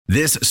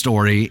This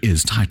story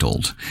is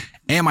titled,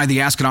 Am I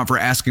the Astronaut for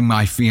Asking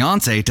My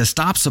Fiancé to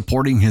Stop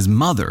Supporting His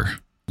Mother?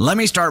 Let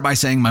me start by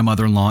saying my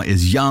mother-in-law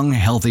is young,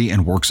 healthy,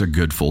 and works a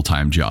good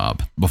full-time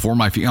job. Before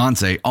my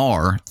fiancé,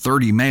 R,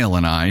 30 male,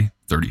 and I,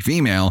 30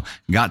 female,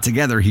 got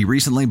together, he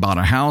recently bought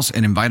a house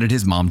and invited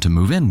his mom to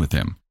move in with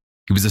him.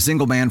 He was a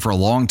single man for a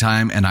long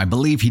time, and I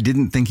believe he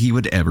didn't think he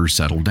would ever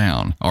settle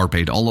down. R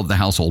paid all of the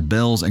household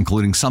bills,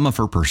 including some of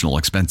her personal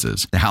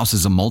expenses. The house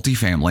is a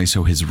multi-family,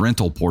 so his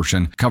rental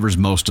portion covers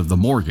most of the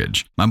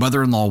mortgage. My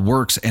mother-in-law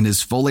works and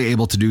is fully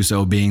able to do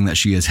so, being that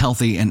she is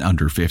healthy and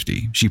under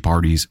 50. She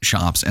parties,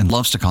 shops, and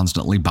loves to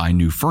constantly buy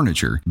new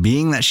furniture.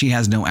 Being that she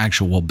has no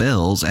actual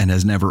bills and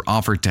has never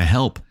offered to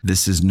help,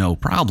 this is no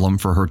problem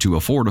for her to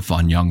afford a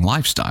fun young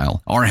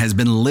lifestyle. R has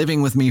been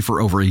living with me for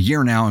over a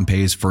year now and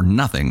pays for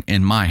nothing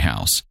in my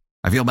house.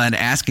 I feel bad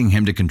asking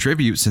him to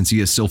contribute since he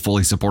is still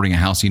fully supporting a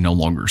house he no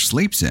longer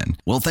sleeps in.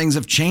 Well, things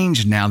have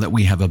changed now that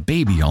we have a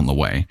baby on the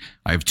way.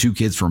 I have 2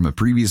 kids from a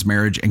previous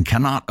marriage and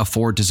cannot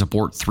afford to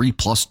support 3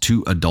 +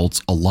 2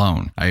 adults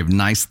alone. I have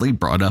nicely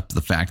brought up the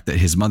fact that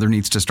his mother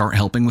needs to start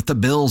helping with the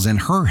bills in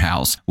her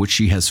house, which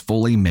she has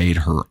fully made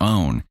her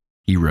own.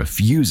 He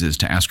refuses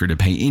to ask her to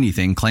pay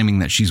anything, claiming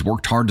that she's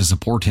worked hard to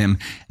support him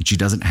and she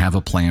doesn't have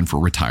a plan for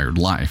retired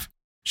life.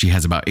 She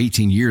has about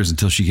 18 years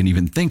until she can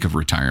even think of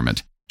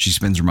retirement. She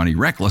spends her money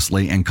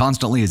recklessly and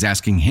constantly is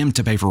asking him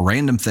to pay for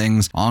random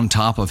things on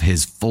top of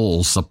his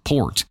full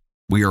support.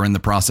 We are in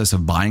the process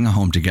of buying a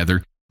home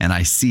together, and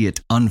I see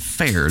it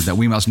unfair that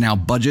we must now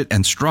budget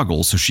and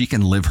struggle so she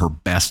can live her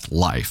best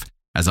life.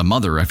 As a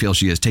mother, I feel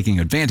she is taking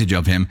advantage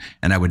of him,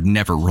 and I would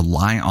never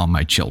rely on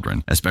my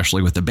children.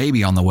 Especially with the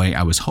baby on the way,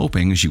 I was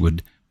hoping she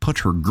would put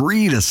her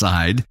greed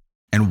aside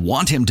and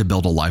want him to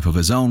build a life of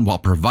his own while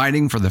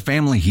providing for the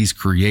family he's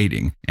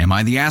creating. Am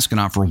I the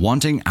astronaut for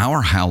wanting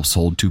our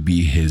household to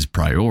be his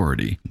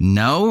priority?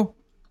 No?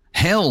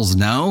 Hells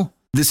no.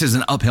 This is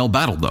an uphill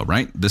battle though,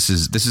 right? This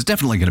is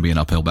definitely going to be an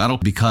uphill battle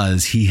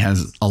because he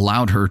has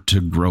allowed her to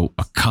grow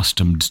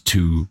accustomed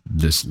to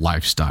this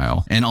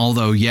lifestyle. And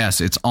although, yes,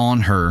 it's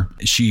on her,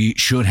 she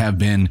should have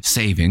been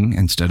saving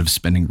instead of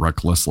spending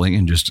recklessly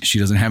and she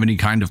doesn't have any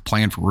kind of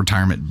plan for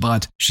retirement,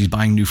 but she's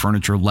buying new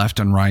furniture left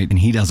and right and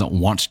he doesn't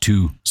want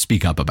to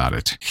speak up about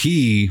it.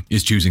 He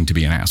is choosing to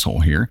be an asshole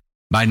here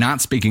by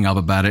not speaking up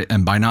about it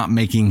and by not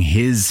making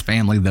his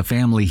family, the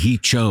family he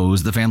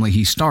chose, the family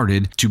he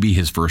started, to be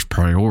his first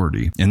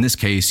priority. In this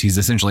case, he's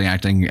essentially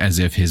acting as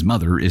if his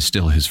mother is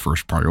still his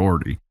first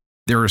priority.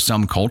 There are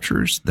some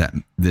cultures that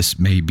this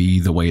may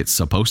be the way it's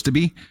supposed to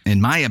be. In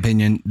my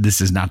opinion,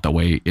 this is not the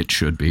way it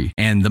should be.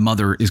 And the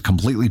mother is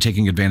completely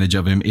taking advantage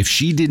of him. If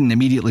she didn't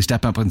immediately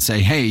step up and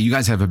say, hey, you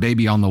guys have a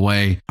baby on the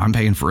way. I'm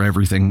paying for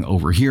everything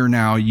over here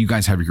now. You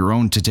guys have your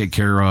own to take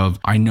care of.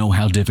 I know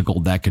how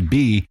difficult that could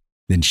be.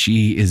 Then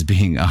she is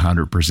being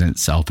 100%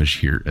 selfish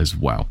here as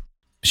well.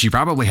 She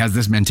probably has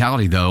this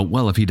mentality though,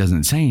 well, if he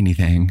doesn't say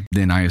anything,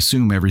 then I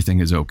assume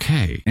everything is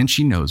okay. And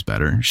she knows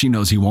better. She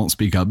knows he won't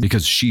speak up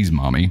because she's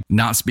mommy.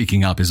 Not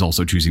speaking up is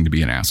also choosing to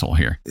be an asshole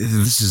here.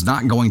 This is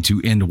not going to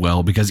end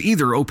well because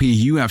either OP,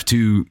 you're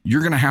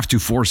going to have to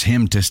force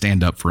him to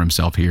stand up for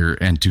himself here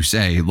and to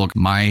say, look,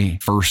 my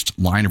first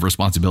line of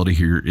responsibility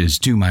here is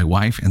to my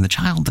wife and the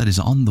child that is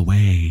on the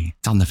way.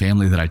 It's on the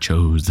family that I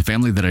chose, the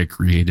family that I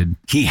created.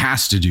 He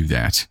has to do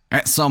that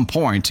at some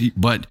point,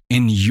 but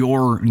in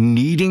your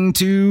needing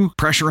to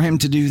pressure him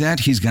to do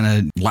that, he's going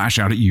to lash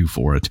out at you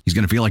for it. He's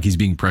going to feel like he's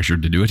being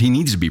pressured to do it. He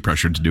needs to be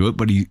pressured to do it,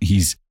 but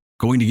he's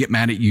going to get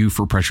mad at you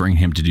for pressuring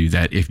him to do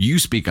that. If you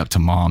speak up to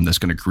mom, that's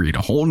going to create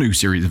a whole new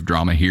series of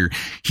drama here.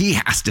 He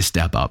has to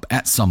step up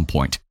at some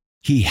point.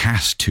 He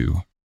has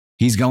to.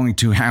 He's going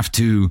to have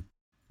to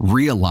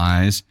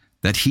realize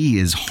that he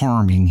is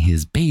harming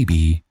his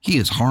baby. He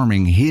is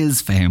harming his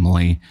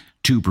family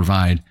to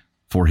provide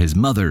for his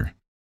mother.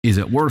 Is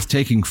it worth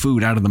taking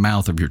food out of the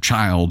mouth of your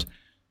child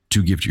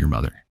to give to your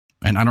mother?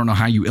 And I don't know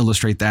how you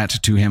illustrate that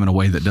to him in a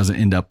way that doesn't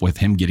end up with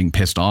him getting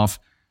pissed off,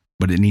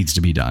 but it needs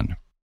to be done.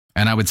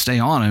 And I would stay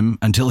on him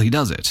until he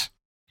does it.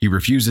 He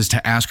refuses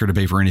to ask her to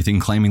pay for anything,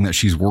 claiming that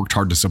she's worked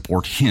hard to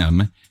support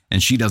him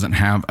and she doesn't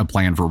have a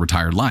plan for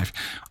retired life.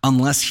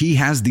 Unless he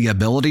has the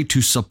ability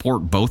to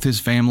support both his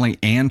family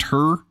and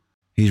her,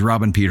 he's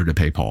robbing Peter to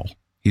pay Paul.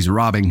 He's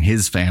robbing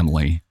his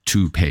family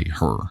to pay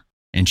her.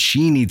 And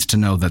she needs to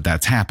know that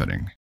that's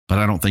happening. But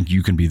I don't think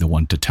you can be the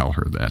one to tell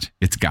her that.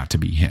 It's got to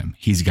be him.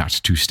 He's got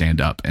to stand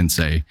up and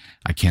say,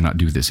 I cannot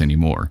do this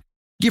anymore.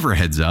 Give her a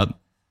heads up.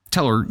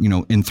 Tell her,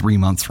 in 3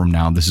 months from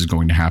now, this is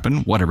going to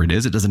happen. Whatever it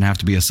is, it doesn't have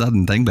to be a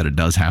sudden thing, but it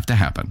does have to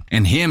happen.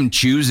 And him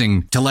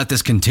choosing to let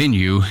this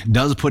continue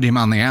does put him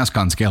on the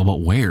ASCON scale,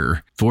 but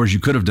where? 4 is you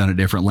could have done it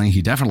differently.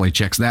 He definitely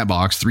checks that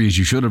box. 3 is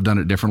you should have done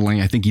it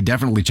differently. I think he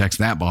definitely checks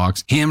that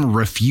box. Him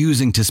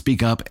refusing to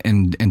speak up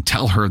and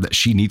tell her that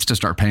she needs to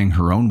start paying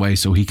her own way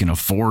so he can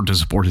afford to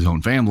support his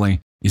own family.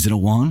 Is it a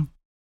 1?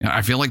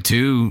 I feel like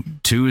 2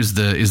 is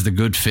the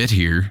good fit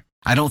here.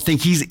 I don't think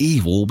he's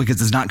evil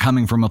because it's not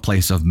coming from a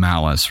place of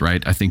malice,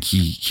 right? I think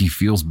he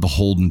feels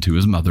beholden to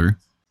his mother.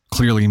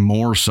 clearly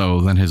more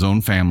so than his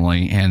own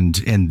family. And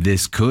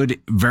this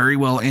could very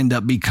well end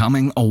up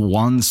becoming a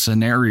 1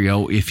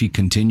 scenario if he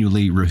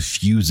continually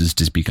refuses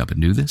to speak up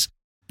and do this.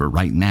 But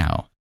right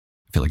now,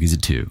 I feel like he's a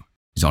 2.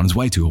 He's on his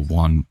way to a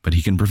 1, but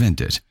he can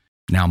prevent it.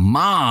 Now,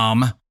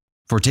 mom,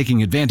 for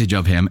taking advantage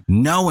of him,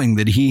 knowing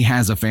that he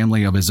has a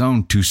family of his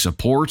own to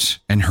support,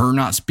 and her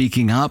not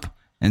speaking up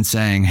and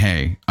saying,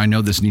 hey, I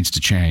know this needs to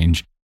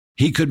change.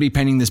 He could be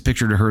painting this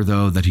picture to her,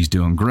 though, that he's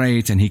doing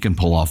great and he can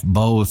pull off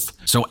both.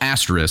 So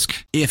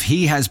asterisk, if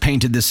he has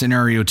painted this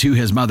scenario to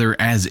his mother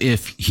as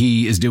if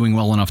he is doing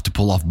well enough to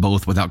pull off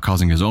both without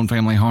causing his own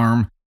family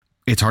harm,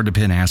 it's hard to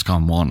pin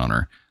ASCON 1 on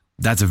her.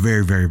 That's a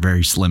very, very,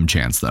 very slim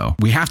chance, though.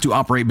 We have to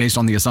operate based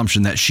on the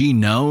assumption that she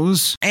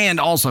knows, and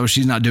also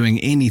she's not doing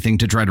anything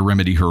to try to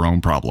remedy her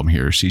own problem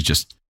here. She's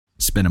just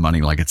spending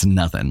money like it's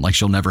nothing, like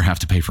she'll never have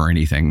to pay for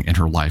anything in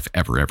her life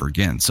ever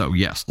again. So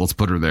yes, let's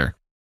put her there.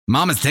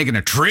 Mom is taking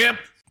a trip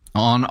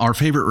on our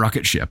favorite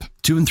rocket ship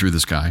to and through the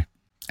sky,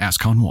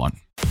 ASCON 1.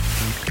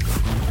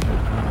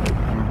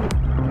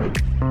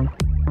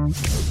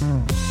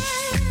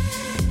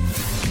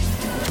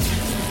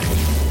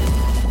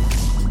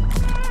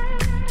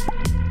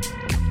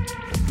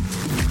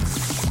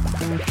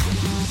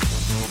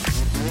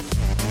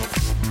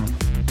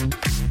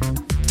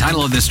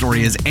 Title of this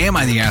story is, Am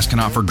I the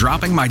Astronaut for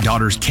Dropping My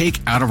Daughter's Cake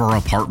Out of Our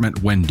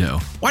Apartment Window?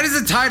 Why does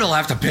the title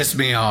have to piss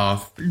me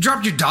off? You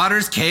dropped your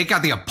daughter's cake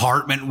out the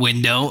apartment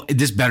window?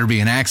 This better be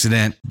an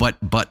accident, but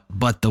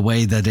the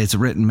way that it's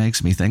written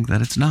makes me think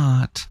that it's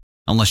not.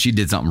 Unless she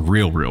did something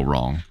real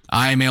wrong.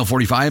 I'm male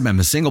 45. I'm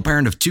a single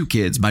parent of 2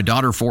 kids. My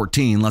daughter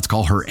 14, let's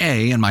call her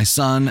A, and my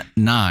son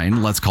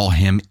 9, let's call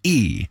him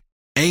E.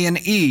 A and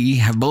E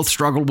have both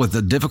struggled with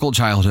a difficult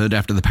childhood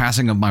after the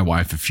passing of my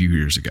wife a few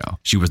years ago.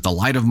 She was the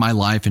light of my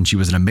life, and she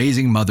was an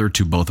amazing mother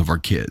to both of our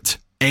kids.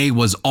 A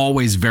was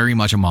always very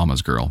much a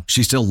mama's girl.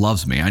 She still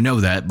loves me, I know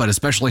that, but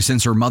especially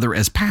since her mother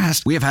has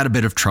passed, we have had a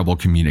bit of trouble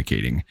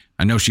communicating.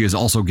 I know she is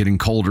also getting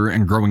colder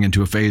and growing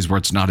into a phase where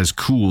it's not as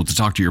cool to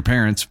talk to your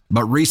parents,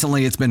 but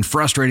recently it's been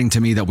frustrating to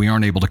me that we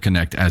aren't able to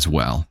connect as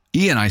well.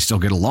 E and I still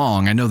get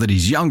along. I know that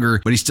he's younger,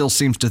 but he still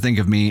seems to think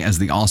of me as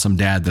the awesome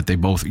dad that they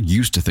both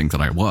used to think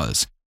that I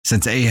was.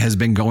 Since A has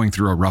been going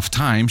through a rough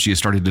time, she has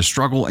started to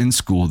struggle in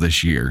school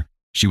this year.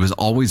 She was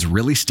always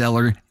really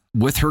stellar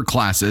with her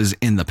classes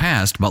in the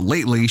past, but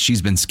lately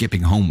she's been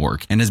skipping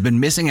homework and has been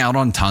missing out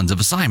on tons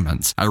of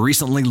assignments. I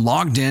recently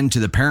logged into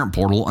the parent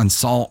portal and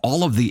saw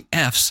all of the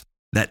Fs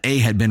that A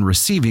had been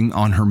receiving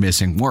on her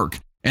missing work,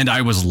 and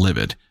I was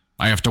livid.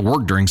 I have to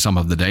work during some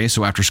of the day,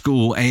 so after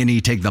school, A and E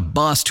take the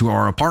bus to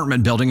our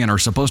apartment building and are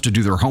supposed to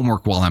do their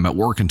homework while I'm at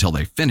work until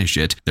they finish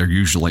it. They're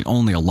usually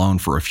only alone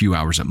for a few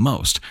hours at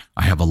most.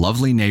 I have a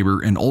lovely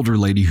neighbor, an older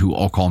lady who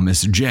I'll call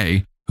Miss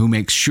J, who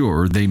makes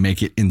sure they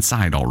make it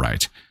inside all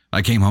right.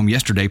 I came home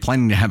yesterday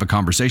planning to have a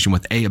conversation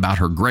with A about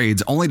her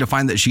grades, only to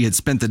find that she had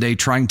spent the day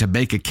trying to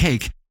bake a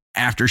cake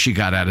after she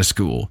got out of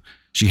school.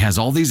 She has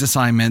all these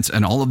assignments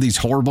and all of these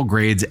horrible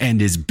grades and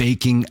is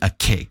baking a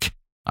cake.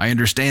 I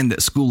understand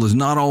that school is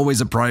not always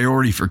a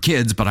priority for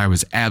kids, but I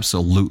was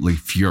absolutely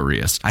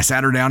furious. I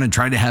sat her down and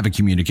tried to have a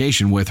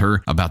communication with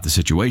her about the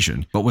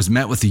situation, but was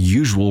met with the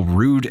usual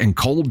rude and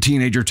cold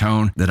teenager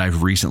tone that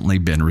I've recently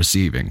been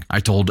receiving. I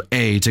told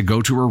A to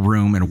go to her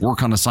room and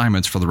work on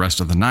assignments for the rest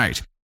of the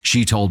night.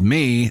 She told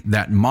me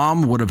that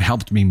mom would have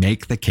helped me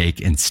make the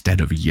cake instead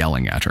of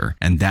yelling at her,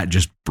 and that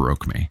just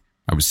broke me.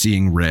 I was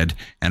seeing red,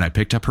 and I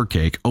picked up her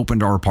cake,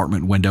 opened our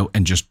apartment window,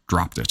 and just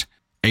dropped it.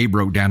 A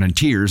broke down in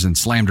tears and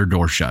slammed her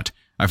door shut.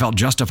 I felt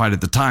justified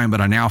at the time,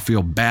 but I now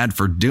feel bad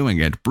for doing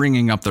it.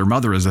 Bringing up their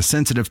mother is a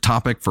sensitive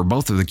topic for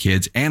both of the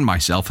kids and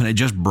myself, and it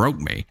just broke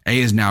me. A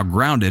is now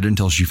grounded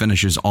until she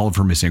finishes all of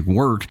her missing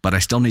work, but I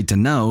still need to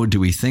know, do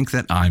we think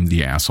that I'm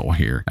the asshole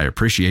here? I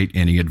appreciate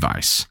any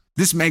advice.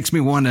 This makes me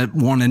want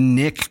to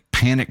Nick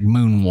panic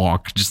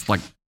moonwalk, just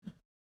like...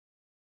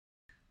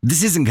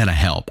 This isn't going to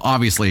help.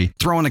 Obviously,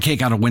 throwing a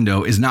cake out a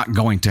window is not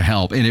going to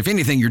help. And if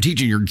anything, you're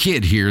teaching your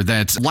kid here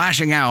that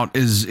lashing out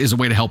is a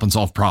way to help and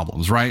solve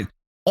problems, right?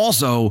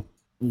 Also,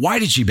 why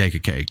did she bake a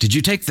cake? Did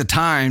you take the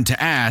time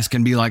to ask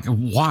and be like,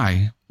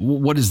 why?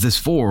 What is this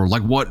for?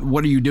 Like, what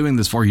are you doing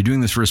this for? Are you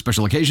doing this for a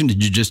special occasion?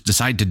 Did you just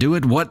decide to do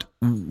it? What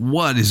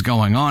is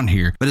going on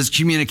here? But as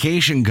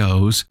communication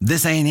goes,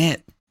 this ain't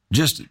it.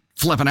 Just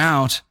flipping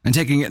out and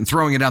taking it and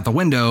throwing it out the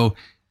window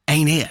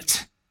ain't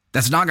it.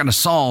 That's not going to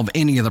solve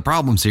any of the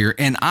problems here.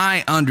 And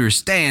I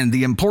understand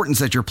the importance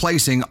that you're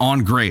placing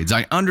on grades.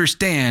 I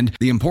understand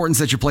the importance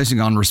that you're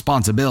placing on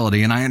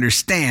responsibility. And I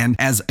understand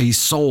as a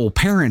sole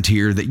parent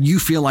here that you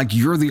feel like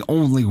you're the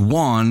only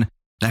one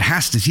that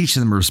has to teach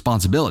them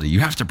responsibility. You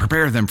have to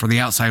prepare them for the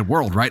outside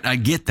world, right? I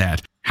get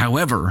that.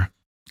 However,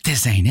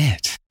 this ain't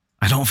it.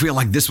 I don't feel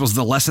like this was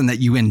the lesson that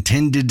you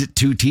intended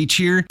to teach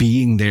here,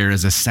 being there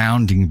as a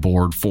sounding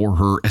board for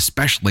her,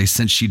 especially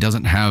since she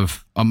doesn't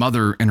have a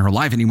mother in her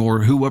life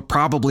anymore who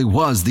probably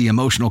was the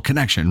emotional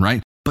connection,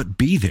 right? But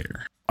be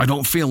there. I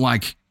don't feel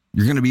like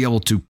you're going to be able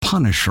to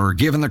punish her,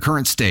 given the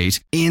current state,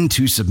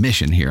 into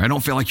submission here. I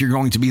don't feel like you're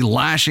going to be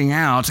lashing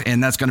out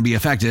and that's going to be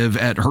effective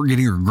at her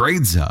getting her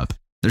grades up.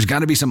 There's got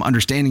to be some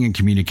understanding and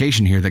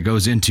communication here that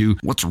goes into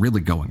what's really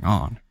going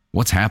on,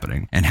 what's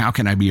happening, and how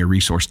can I be a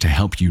resource to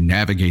help you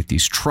navigate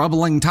these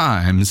troubling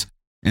times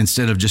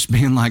instead of just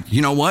being like,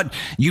 you know what?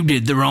 You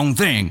did the wrong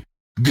thing.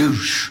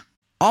 Goosh.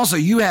 Also,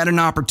 you had an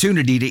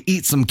opportunity to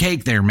eat some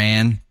cake there,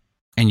 man,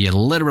 and you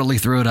literally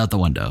threw it out the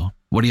window.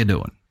 What are you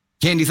doing?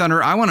 Candy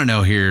Thunder, I want to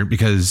know here,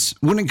 because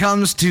when it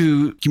comes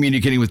to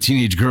communicating with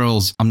teenage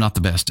girls, I'm not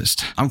the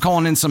bestest. I'm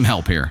calling in some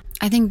help here.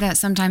 I think that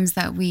sometimes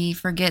that we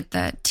forget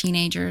that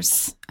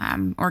teenagers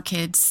or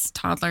kids,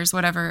 toddlers,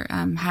 whatever,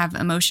 have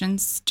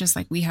emotions, just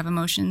like we have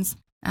emotions.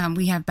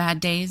 We have bad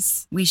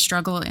days. We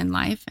struggle in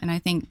life. And I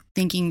think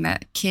thinking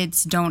that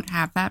kids don't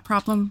have that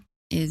problem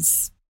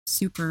is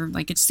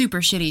it's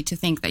super shitty to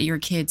think that your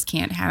kids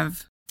can't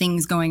have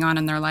things going on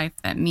in their life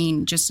that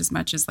mean just as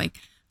much as like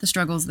the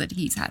struggles that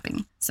he's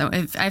having. So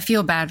if I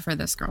feel bad for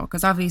this girl,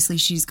 because obviously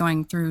she's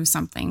going through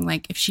something.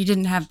 Like if she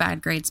didn't have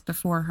bad grades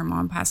before her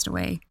mom passed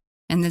away,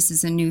 and this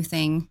is a new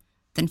thing,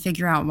 then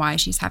figure out why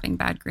she's having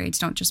bad grades.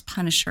 Don't just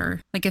punish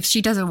her. Like if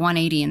she does a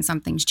 180 and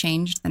something's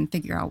changed, then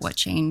figure out what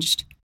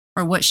changed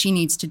or what she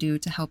needs to do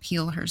to help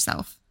heal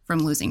herself from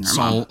losing her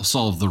mom.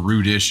 Solve the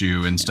root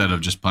issue instead of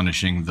just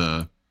punishing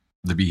the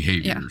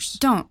behaviors.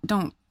 Yeah.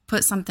 Don't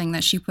put something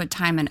that she put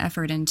time and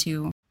effort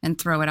into and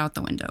throw it out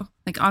the window.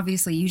 Like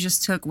obviously you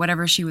just took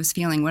whatever she was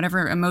feeling,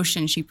 whatever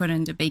emotion she put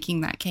into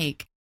baking that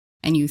cake,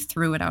 and you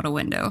threw it out a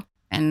window.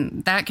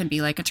 And that could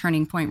be like a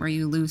turning point where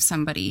you lose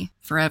somebody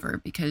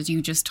forever because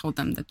you just told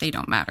them that they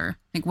don't matter.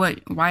 Like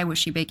why was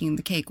she baking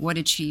the cake? What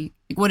did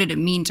it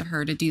mean to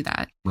her to do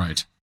that?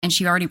 Right. And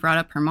she already brought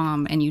up her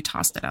mom and you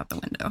tossed it out the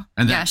window.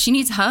 And she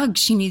needs hugs.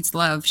 She needs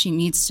love. She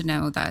needs to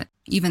know that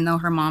even though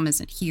her mom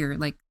isn't here,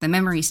 like the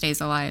memory stays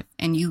alive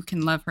and you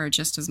can love her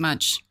just as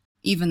much,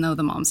 even though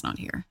the mom's not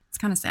here. It's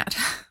kind of sad.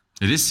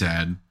 It is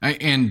sad.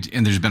 And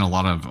there's been a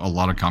lot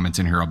of comments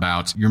in here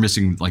about you're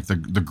missing like the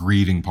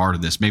grieving part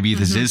of this. Maybe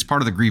this is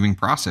part of the grieving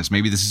process.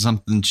 Maybe this is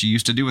something she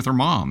used to do with her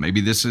mom.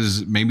 Maybe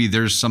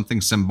there's something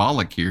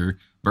symbolic here,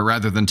 but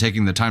rather than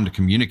taking the time to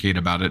communicate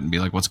about it and be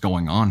like, what's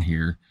going on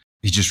here?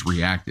 He just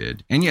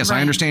reacted. And yes, right.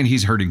 I understand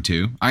he's hurting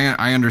too.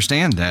 I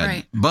understand that.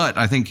 Right. But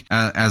I think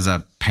as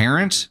a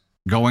parent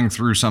going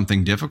through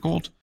something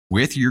difficult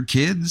with your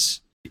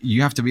kids,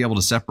 you have to be able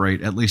to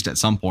separate at least at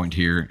some point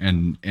here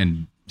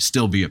and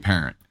still be a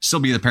parent, still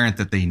be the parent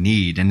that they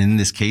need. And in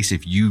this case,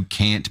 if you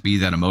can't be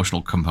that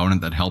emotional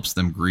component that helps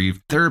them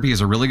grieve, therapy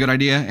is a really good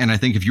idea. And I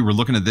think if you were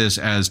looking at this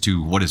as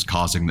to what is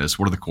causing this,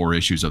 what are the core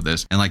issues of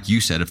this? And like you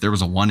said, if there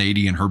was a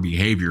 180 in her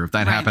behavior, if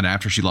that happened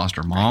after she lost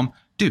her mom,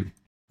 dude,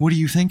 what do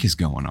you think is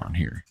going on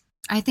here?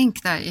 I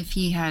think that if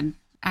he had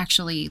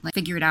actually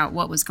figured out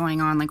what was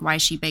going on, like why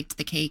she baked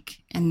the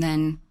cake, and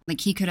then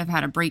he could have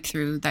had a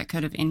breakthrough that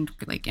could have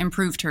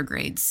improved her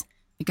grades,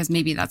 because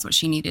maybe that's what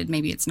she needed.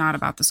 Maybe it's not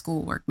about the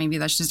schoolwork. Maybe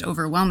that's just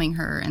overwhelming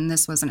her, and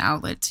this was an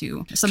outlet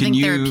to something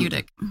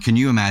therapeutic. Can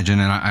you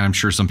imagine, and I'm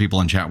sure some people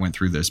in chat went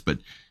through this, but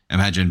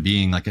imagine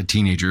being like a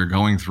teenager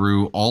going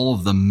through all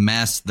of the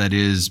mess that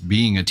is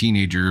being a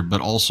teenager,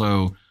 but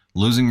also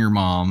losing your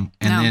mom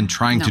and then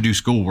trying to do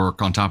schoolwork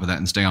on top of that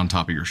and stay on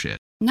top of your shit.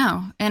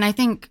 No. And I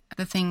think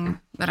the thing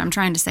that I'm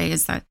trying to say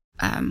is that,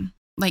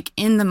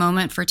 in the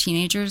moment for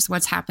teenagers,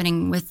 what's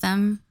happening with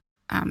them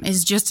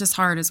is just as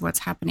hard as what's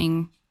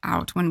happening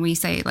out when we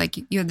say,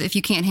 if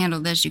you can't handle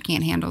this, you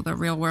can't handle the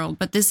real world.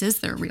 But this is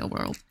their real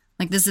world.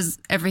 This is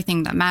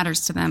everything that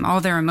matters to them,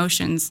 all their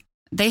emotions.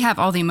 They have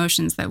all the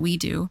emotions that we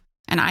do.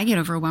 And I get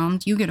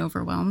overwhelmed. You get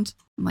overwhelmed.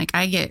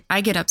 I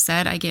get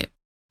upset. I get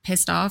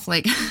pissed off.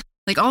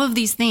 All of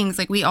these things,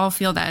 we all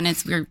feel that.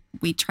 And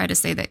we try to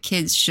say that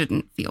kids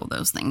shouldn't feel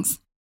those things.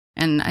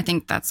 And I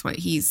think that's what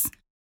he's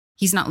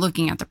not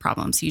looking at the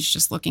problems. He's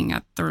just looking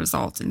at the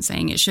results and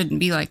saying it shouldn't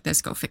be like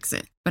this, go fix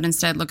it. But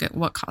instead look at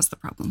what caused the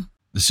problem.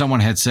 Someone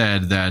had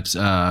said that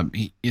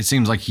it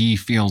seems like he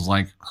feels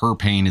like her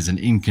pain is an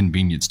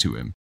inconvenience to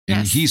him.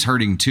 And he's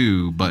hurting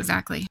too, but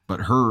exactly. But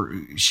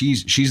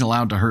she's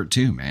allowed to hurt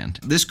too, man.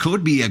 This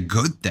could be a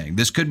good thing.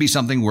 This could be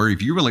something where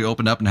if you really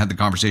opened up and had the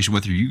conversation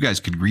with her, you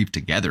guys could grieve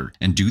together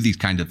and do these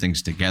kind of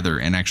things together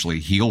and actually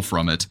heal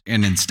from it.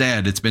 And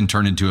instead, it's been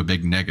turned into a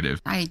big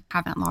negative. I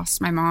haven't lost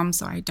my mom,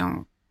 so I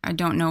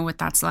don't know what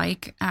that's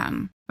like.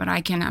 But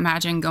I can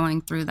imagine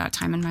going through that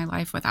time in my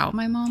life without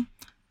my mom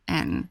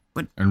and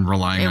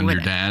relying on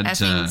your dad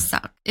to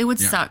suck. It would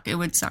suck. It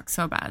would suck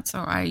so bad. So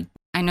I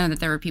know that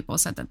there were people who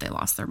said that they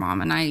lost their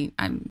mom, and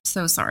I'm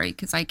so sorry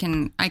because I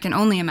can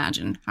only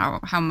imagine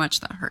how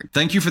much that hurt.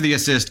 Thank you for the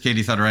assist,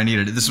 Katie Thunder. I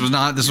needed it. This was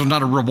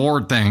not a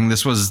reward thing.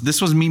 This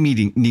was me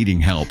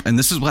needing help, and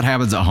this is what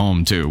happens at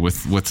home too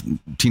with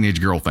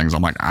teenage girl things.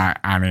 I'm like I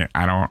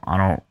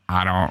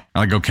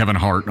like go Kevin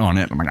Hart on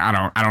it. I'm like I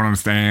don't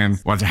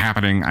understand what's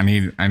happening. I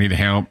need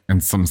help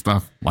and some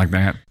stuff like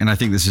that. And I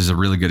think this is a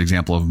really good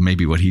example of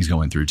maybe what he's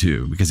going through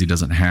too, because he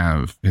doesn't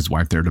have his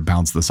wife there to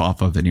bounce this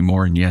off of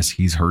anymore. And yes,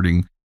 he's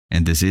hurting.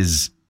 And this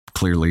is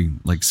clearly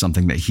like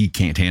something that he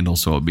can't handle.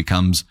 So it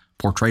becomes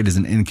portrayed as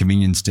an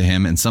inconvenience to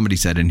him. And somebody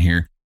said in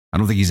here, I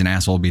don't think he's an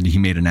asshole, but he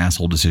made an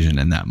asshole decision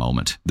in that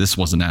moment. This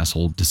was an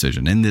asshole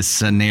decision. In this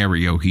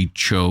scenario, he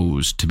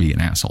chose to be an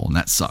asshole, and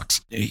that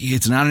sucks.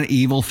 It's not an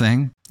evil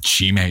thing.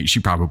 She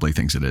probably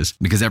thinks it is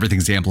because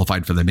everything's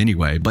amplified for them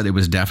anyway, but it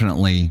was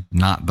definitely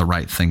not the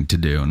right thing to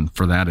do. And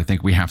for that, I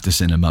think we have to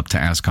send him up to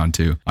ASCON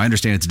too. I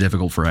understand it's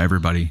difficult for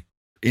everybody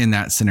in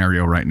that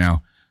scenario right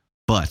now,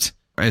 but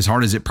as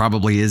hard as it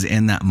probably is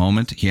in that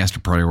moment, he has to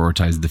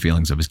prioritize the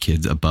feelings of his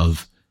kids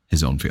above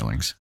his own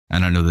feelings.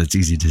 And I know that's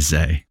easy to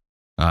say.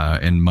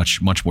 And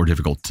much, much more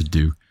difficult to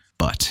do.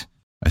 But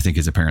I think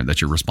as a parent,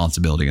 that's your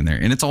responsibility in there.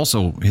 And it's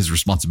also his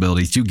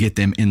responsibility to get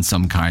them in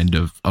some kind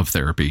of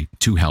therapy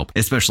to help,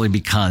 especially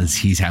because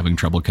he's having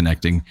trouble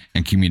connecting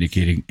and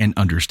communicating and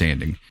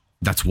understanding.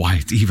 That's why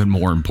it's even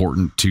more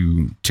important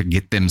to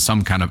get them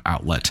some kind of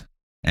outlet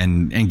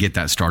and get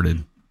that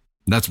started.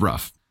 That's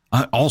rough.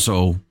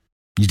 Also,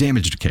 you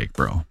damaged a cake,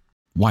 bro.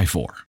 Why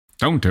for?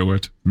 Don't do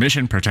it.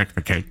 Mission protect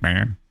the cake,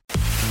 man.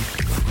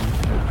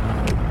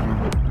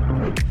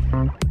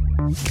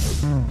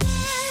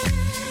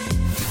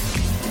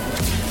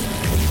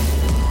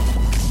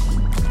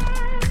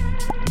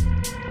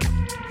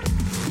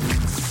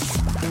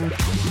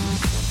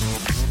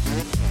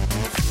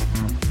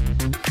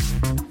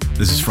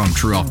 This is from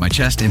True Off My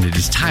Chest, and it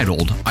is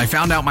titled, I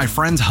found out my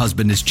friend's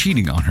husband is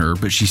cheating on her,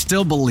 but she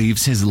still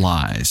believes his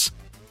lies.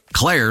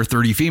 Claire,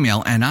 30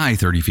 female, and I,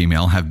 30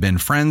 female, have been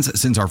friends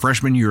since our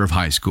freshman year of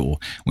high school.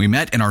 We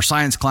met in our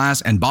science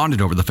class and bonded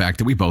over the fact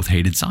that we both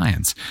hated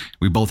science.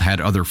 We both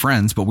had other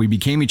friends, but we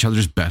became each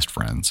other's best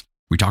friends.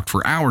 We talked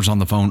for hours on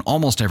the phone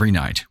almost every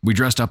night. We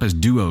dressed up as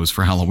duos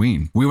for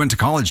Halloween. We went to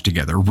college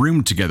together,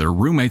 roomed together,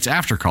 roommates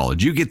after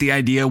college. You get the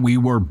idea, we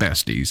were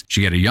besties.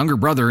 She had a younger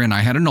brother and I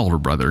had an older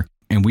brother,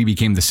 and we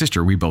became the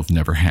sister we both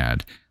never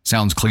had.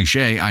 Sounds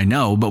cliche, I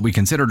know, but we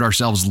considered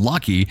ourselves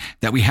lucky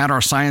that we had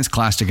our science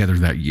class together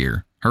that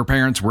year. Her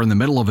parents were in the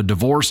middle of a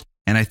divorce,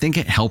 and I think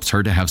it helps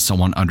her to have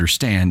someone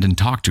understand and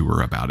talk to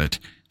her about it.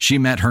 She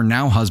met her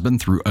now husband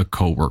through a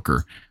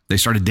coworker. They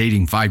started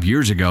dating 5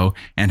 years ago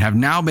and have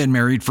now been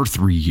married for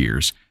 3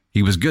 years.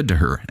 He was good to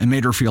her and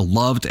made her feel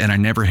loved, and I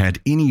never had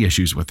any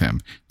issues with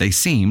him. They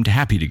seemed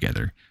happy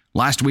together.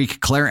 Last week,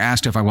 Claire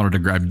asked if I wanted to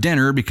grab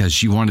dinner because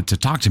she wanted to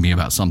talk to me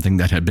about something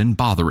that had been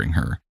bothering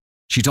her.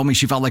 She told me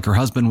she felt like her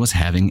husband was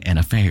having an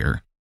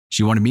affair.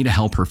 She wanted me to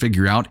help her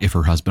figure out if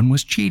her husband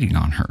was cheating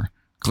on her.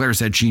 Claire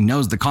said she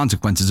knows the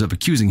consequences of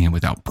accusing him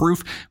without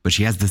proof, but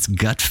she has this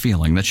gut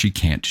feeling that she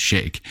can't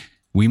shake.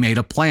 We made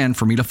a plan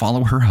for me to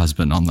follow her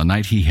husband on the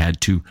night he had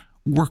to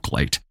work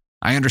late.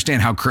 I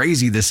understand how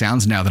crazy this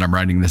sounds now that I'm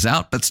writing this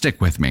out, but stick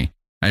with me.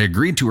 I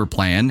agreed to her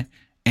plan,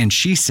 and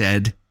she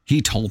said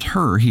he told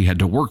her he had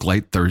to work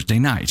late Thursday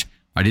night.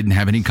 I didn't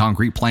have any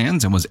concrete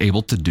plans and was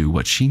able to do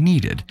what she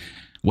needed.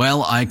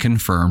 Well, I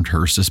confirmed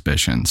her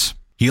suspicions.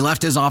 He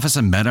left his office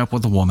and met up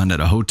with a woman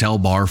at a hotel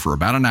bar for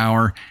about an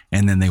hour,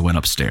 and then they went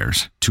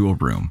upstairs to a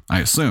room.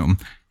 I assume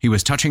he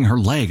was touching her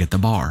leg at the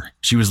bar.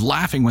 She was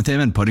laughing with him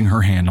and putting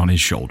her hand on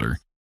his shoulder.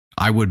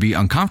 I would be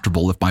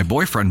uncomfortable if my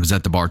boyfriend was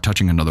at the bar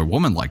touching another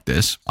woman like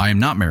this. I am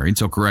not married,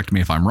 so correct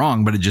me if I'm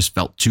wrong, but it just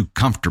felt too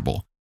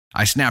comfortable.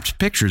 I snapped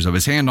pictures of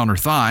his hand on her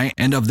thigh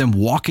and of them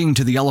walking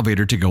to the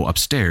elevator to go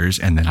upstairs,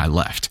 and then I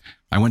left.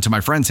 I went to my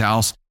friend's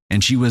house,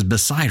 and she was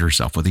beside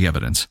herself with the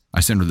evidence. I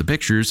sent her the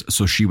pictures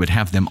so she would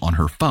have them on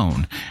her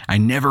phone. I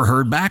never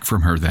heard back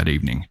from her that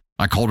evening.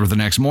 I called her the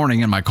next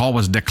morning, and my call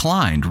was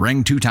declined,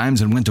 rang 2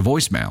 times, and went to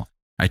voicemail.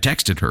 I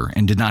texted her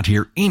and did not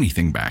hear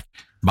anything back.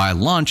 By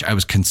lunch, I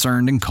was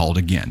concerned and called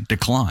again.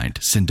 Declined,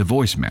 sent to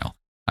voicemail.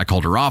 I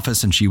called her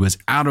office, and she was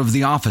out of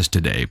the office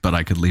today, but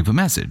I could leave a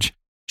message.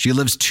 She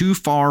lives too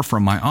far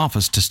from my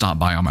office to stop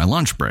by on my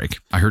lunch break.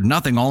 I heard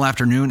nothing all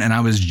afternoon, and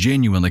I was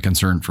genuinely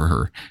concerned for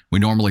her. We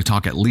normally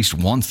talk at least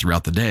once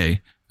throughout the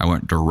day. I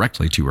went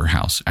directly to her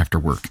house after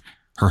work.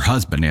 Her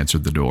husband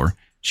answered the door.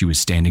 She was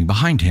standing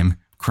behind him,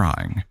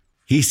 crying.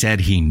 He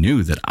said he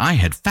knew that I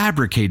had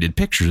fabricated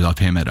pictures of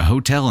him at a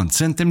hotel and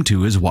sent them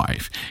to his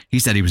wife. He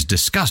said he was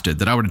disgusted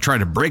that I would try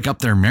to break up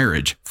their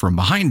marriage. From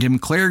behind him,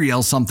 Claire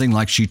yelled something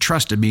like she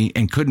trusted me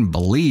and couldn't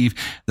believe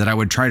that I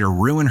would try to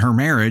ruin her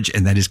marriage,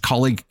 and that his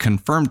colleague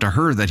confirmed to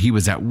her that he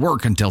was at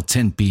work until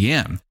 10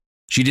 p.m.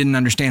 She didn't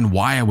understand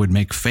why I would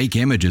make fake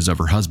images of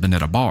her husband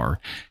at a bar.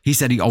 He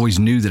said he always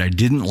knew that I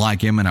didn't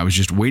like him and I was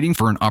just waiting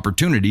for an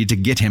opportunity to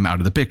get him out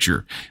of the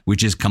picture,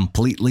 which is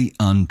completely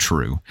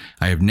untrue.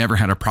 I have never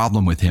had a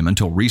problem with him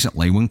until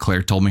recently when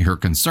Claire told me her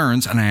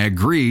concerns and I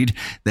agreed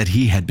that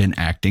he had been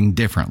acting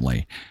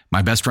differently.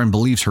 My best friend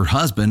believes her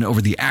husband over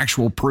the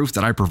actual proof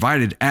that I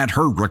provided at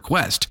her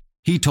request.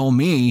 He told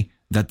me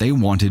that they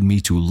wanted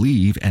me to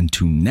leave and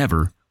to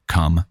never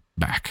come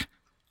back.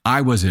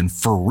 I was in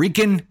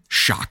freaking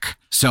shock.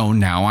 So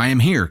now I am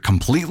here,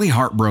 completely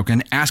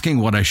heartbroken, asking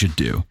what I should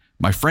do.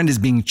 My friend is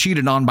being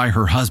cheated on by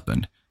her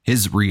husband.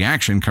 His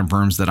reaction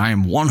confirms that I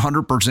am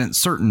 100%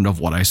 certain of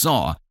what I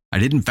saw. I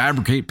didn't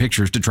fabricate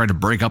pictures to try to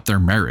break up their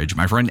marriage.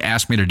 My friend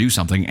asked me to do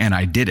something and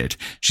I did it.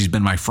 She's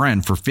been my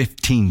friend for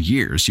 15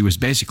 years. She was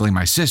basically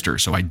my sister,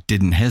 so I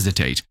didn't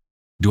hesitate.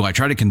 Do I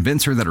try to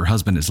convince her that her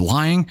husband is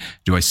lying?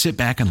 Do I sit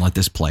back and let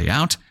this play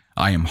out?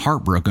 I am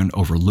heartbroken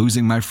over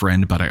losing my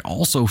friend, but I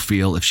also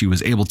feel if she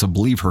was able to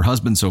believe her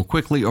husband so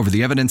quickly over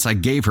the evidence I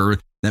gave her,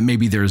 that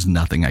maybe there's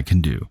nothing I can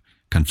do.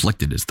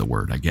 Conflicted is the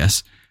word, I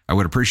guess. I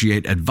would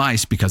appreciate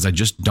advice because I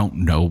just don't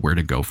know where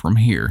to go from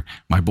here.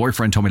 My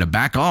boyfriend told me to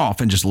back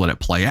off and just let it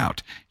play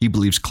out. He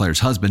believes Claire's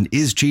husband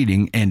is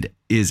cheating and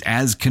is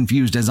as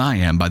confused as I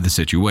am by the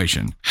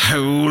situation.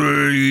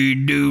 Holy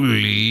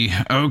dooly.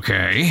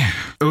 Okay.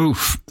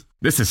 Oof.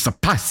 This is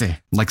spicy.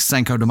 Like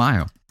Cinco de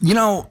Mayo. You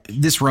know,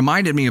 this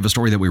reminded me of a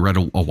story that we read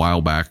a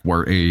while back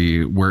where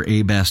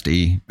a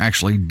bestie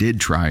actually did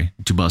try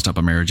to bust up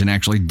a marriage and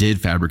actually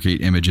did fabricate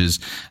images.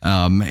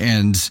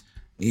 And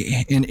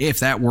if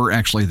that were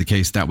actually the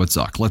case, that would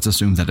suck. Let's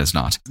assume that it's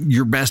not.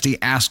 Your bestie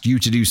asked you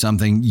to do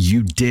something.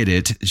 You did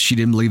it. She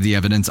didn't believe the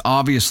evidence.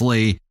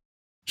 Obviously,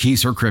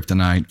 he's her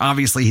kryptonite.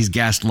 Obviously, he's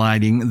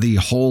gaslighting the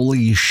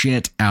holy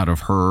shit out of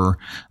her.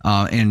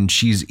 And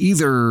she's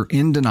either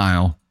in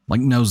denial,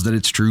 like knows that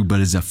it's true, but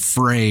is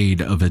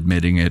afraid of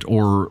admitting it,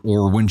 or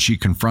when she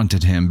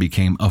confronted him,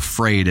 became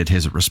afraid at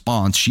his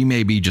response. She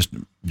may be just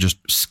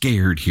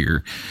scared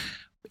here.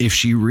 If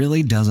she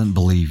really doesn't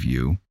believe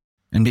you,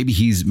 and maybe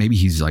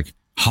he's like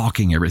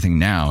hawking everything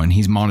now and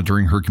he's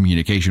monitoring her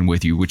communication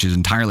with you, which is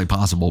entirely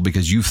possible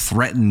because you've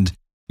threatened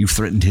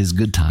his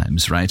good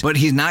times, right? But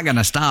he's not going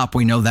to stop.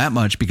 We know that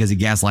much because he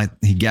gaslit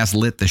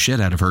the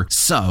shit out of her.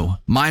 So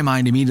my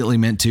mind immediately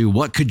went to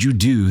what could you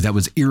do that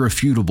was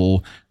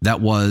irrefutable?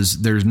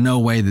 There's no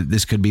way that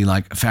this could be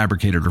like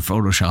fabricated or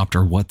photoshopped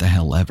or what the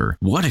hell ever.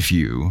 What if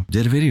you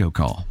did a video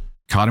call?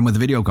 Caught him with a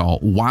video call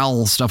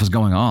while stuff is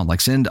going on,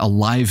 like send a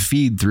live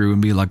feed through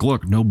and be like,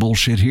 look, no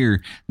bullshit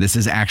here. This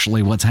is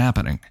actually what's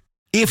happening.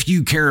 If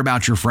you care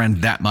about your friend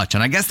that much,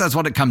 and I guess that's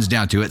what it comes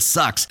down to. It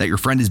sucks that your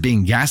friend is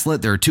being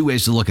gaslit. There are two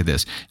ways to look at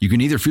this. You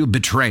can either feel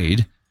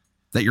betrayed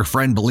that your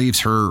friend believes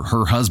her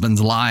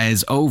husband's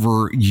lies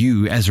over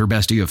you as her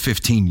bestie of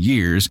 15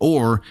 years,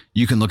 or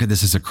you can look at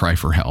this as a cry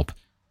for help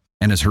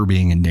and as her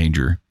being in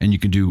danger, and you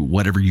can do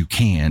whatever you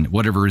can,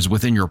 whatever is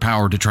within your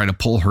power to try to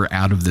pull her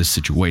out of this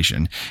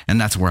situation. And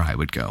that's where I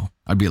would go.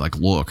 I'd be like,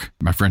 look,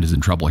 my friend is in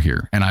trouble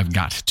here and I've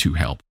got to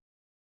help.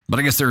 But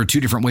I guess there are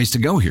two different ways to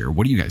go here.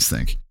 What do you guys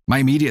think? My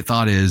immediate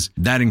thought is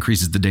that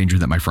increases the danger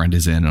that my friend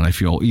is in, and I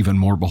feel even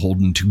more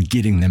beholden to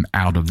getting them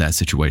out of that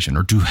situation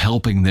or to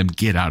helping them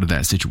get out of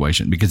that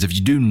situation. Because if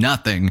you do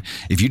nothing,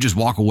 if you just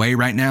walk away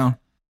right now,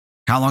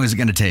 how long is it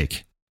going to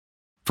take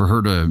for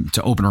her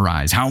to open her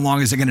eyes? How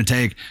long is it going to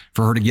take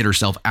for her to get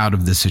herself out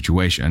of this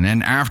situation?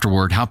 And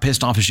afterward, how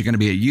pissed off is she going to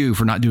be at you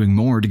for not doing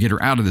more to get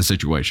her out of this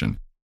situation?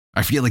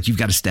 I feel like you've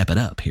got to step it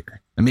up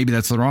here. And maybe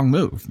that's the wrong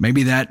move.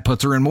 Maybe that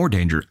puts her in more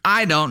danger.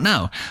 I don't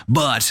know.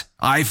 But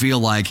I feel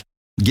like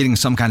getting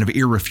some kind of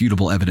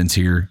irrefutable evidence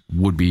here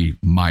would be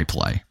my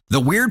play.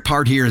 The weird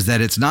part here is that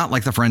it's not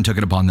like the friend took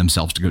it upon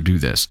themselves to go do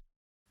this.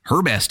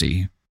 Her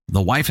bestie,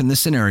 the wife in this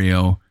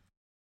scenario,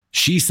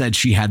 she said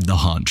she had the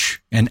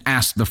hunch and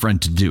asked the friend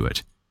to do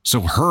it.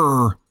 So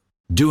her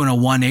doing a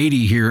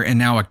 180 here and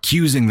now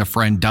accusing the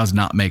friend does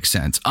not make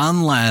sense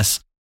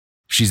unless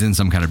she's in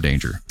some kind of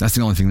danger. That's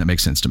the only thing that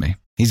makes sense to me.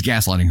 He's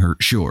gaslighting her,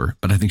 sure,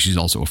 but I think she's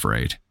also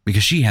afraid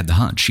because she had the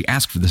hunch. She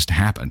asked for this to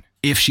happen.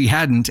 If she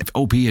hadn't, if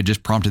OP had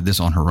just prompted this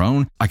on her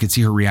own, I could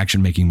see her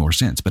reaction making more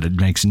sense, but it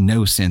makes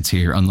no sense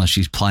here unless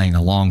she's playing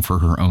along for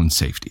her own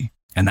safety.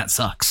 And that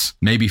sucks.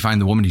 Maybe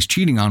find the woman he's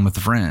cheating on with the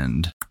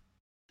friend.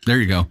 There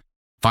you go.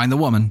 Find the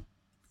woman,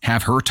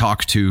 have her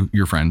talk to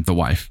your friend, the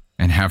wife,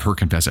 and have her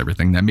confess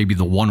everything. That may be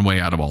the one way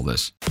out of all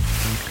this.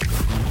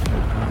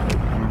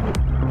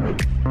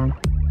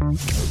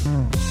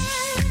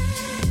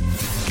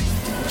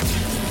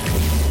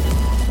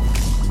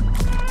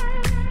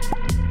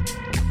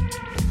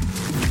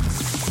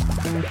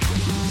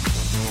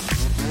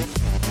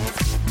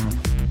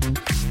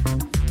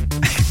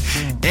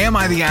 Am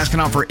I the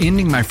astronaut for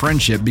ending my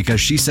friendship because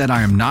she said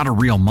I am not a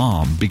real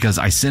mom because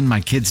I send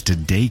my kids to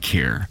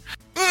daycare?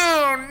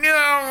 Oh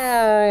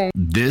no!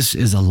 This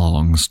is a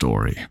long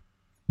story.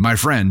 My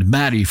friend,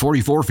 Maddie,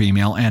 44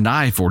 female, and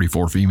I,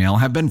 44 female,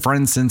 have been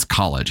friends since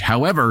college.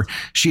 However,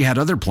 she had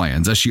other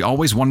plans as she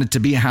always wanted to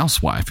be a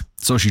housewife.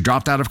 So she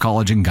dropped out of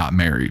college and got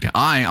married.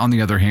 I, on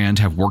the other hand,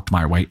 have worked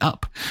my way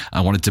up.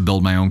 I wanted to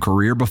build my own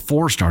career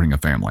before starting a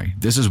family.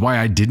 This is why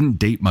I didn't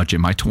date much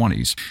in my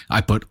 20s. I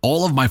put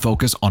all of my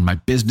focus on my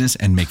business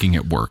and making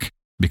it work.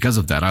 Because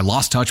of that, I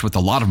lost touch with a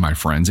lot of my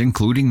friends,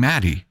 including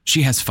Maddie.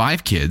 She has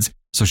 5 kids,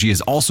 so she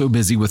is also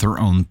busy with her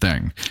own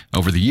thing.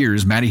 Over the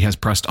years, Maddie has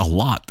pressed a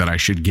lot that I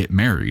should get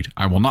married.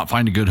 I will not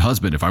find a good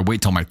husband if I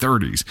wait till my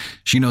 30s.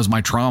 She knows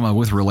my trauma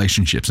with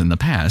relationships in the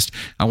past.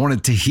 I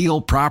wanted to heal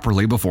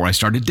properly before I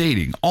started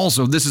dating.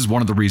 Also, this is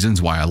one of the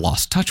reasons why I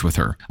lost touch with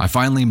her. I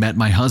finally met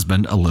my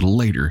husband a little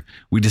later.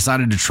 We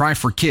decided to try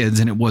for kids,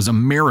 and it was a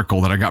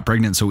miracle that I got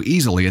pregnant so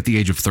easily at the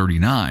age of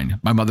 39.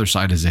 My mother's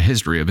side has a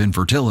history of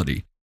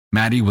infertility.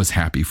 Maddie was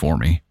happy for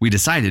me. We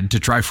decided to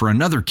try for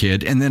another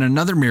kid and then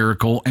another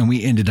miracle, and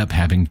we ended up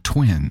having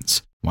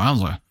twins.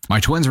 Wowza. My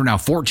twins are now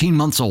 14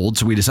 months old,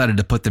 so we decided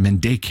to put them in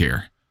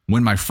daycare.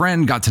 When my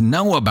friend got to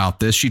know about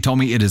this, she told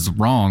me it is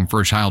wrong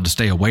for a child to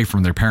stay away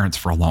from their parents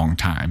for a long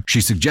time. She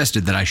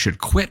suggested that I should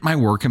quit my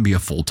work and be a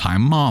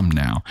full-time mom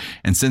now.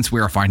 And since we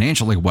are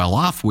financially well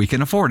off, we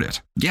can afford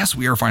it. Yes,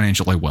 we are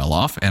financially well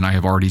off, and I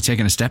have already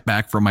taken a step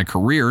back from my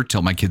career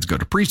till my kids go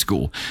to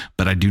preschool,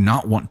 but I do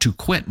not want to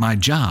quit my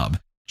job.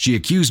 She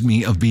accused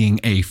me of being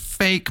a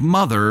fake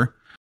mother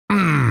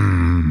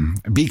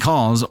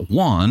because,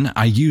 1,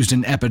 I used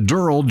an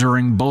epidural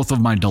during both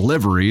of my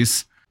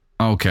deliveries.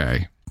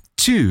 Okay.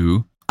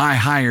 2, I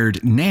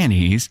hired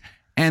nannies.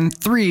 And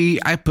 3,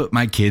 I put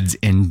my kids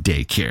in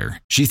daycare.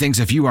 She thinks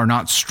if you are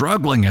not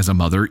struggling as a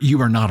mother,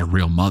 you are not a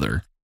real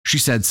mother. She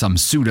said some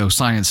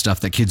pseudoscience stuff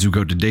that kids who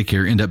go to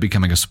daycare end up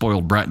becoming a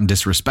spoiled brat and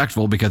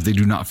disrespectful because they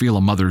do not feel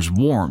a mother's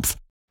warmth.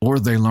 Or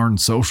they learn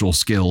social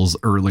skills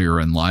earlier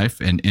in life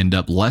and end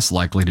up less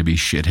likely to be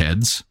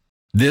shitheads.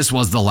 This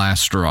was the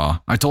last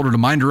straw. I told her to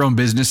mind her own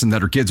business and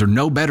that her kids are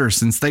no better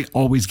since they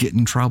always get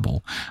in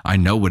trouble. I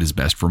know what is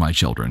best for my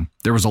children.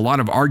 There was a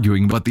lot of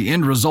arguing, but the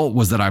end result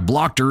was that I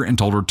blocked her and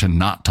told her to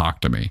not talk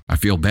to me. I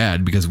feel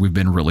bad because we've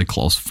been really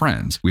close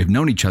friends. We have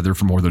known each other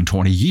for more than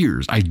 20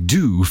 years. I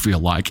do feel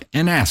like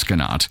an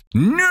astronaut.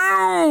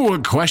 No!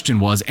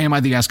 Question was, am I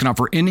the astronaut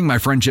for ending my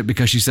friendship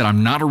because she said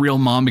I'm not a real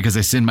mom because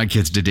I send my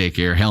kids to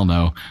daycare? Hell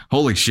no.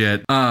 Holy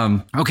shit.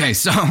 Okay,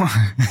 so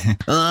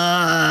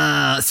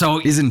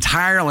is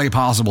entirely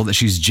possible that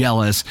she's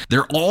jealous.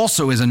 There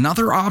also is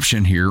another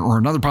option here, or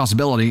another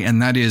possibility,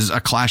 and that is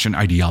a clash in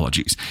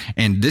ideologies.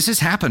 And this has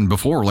happened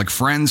before. Like,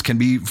 friends can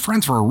be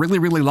friends for a really,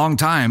 really long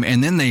time,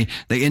 and then they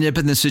end up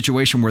in this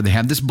situation where they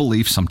have this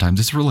belief, sometimes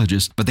it's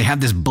religious, but they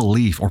have this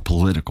belief, or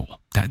political,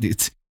 that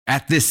it's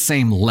at this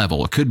same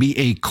level. It could be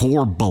a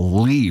core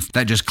belief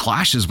that just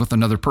clashes with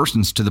another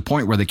person's to the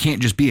point where they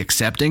can't just be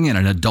accepting and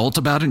an adult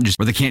about it, and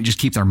where they can't just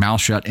keep their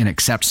mouth shut and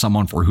accept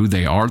someone for who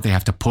they are. They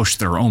have to push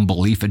their own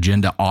belief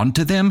agenda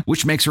onto them,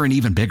 which makes her an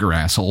even bigger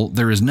asshole.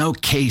 There is no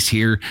case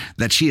here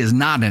that she is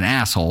not an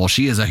asshole.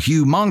 She is a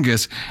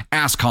humongous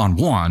ass-con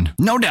one.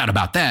 No doubt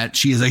about that.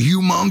 She is a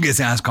humongous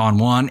ass-con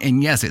one.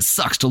 And yes, it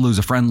sucks to lose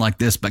a friend like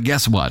this, but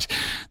guess what?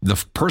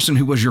 The person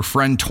who was your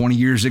friend 20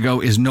 years ago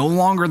is no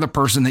longer the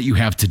person that you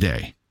have today.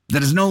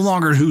 That is no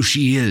longer who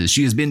she is.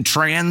 She has been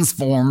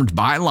transformed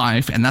by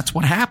life, and that's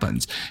what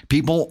happens.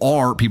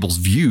 People's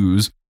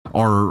views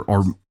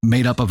are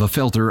made up of a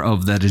filter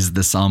of that is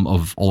the sum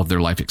of all of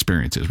their life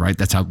experiences, right?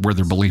 That's where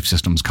their belief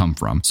systems come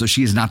from. So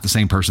she is not the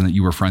same person that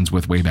you were friends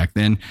with way back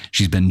then.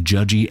 She's been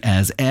judgy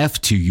as F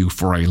to you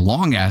for a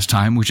long ass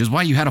time, which is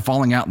why you had a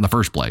falling out in the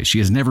first place. She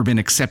has never been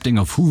accepting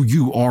of who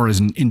you are as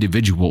an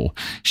individual.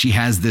 She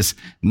has this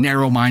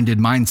narrow-minded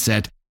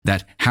mindset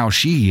that how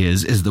she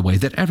is the way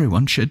that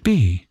everyone should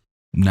be.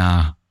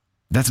 Nah,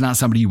 that's not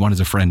somebody you want as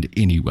a friend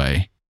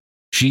anyway.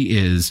 She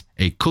is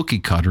a cookie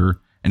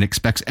cutter and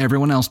expects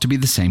everyone else to be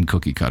the same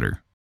cookie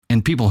cutter.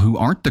 And people who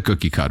aren't the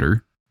cookie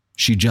cutter,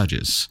 she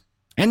judges.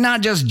 And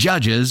not just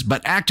judges,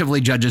 but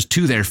actively judges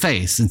to their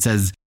face and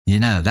says,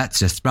 that's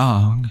just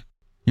wrong.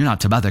 You're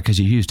not a mother because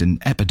you used an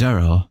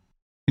epidural.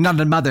 You're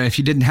not a mother if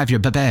you didn't have your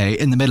baby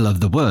in the middle of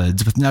the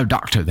woods with no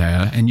doctor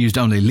there and used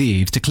only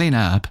leaves to clean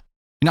up.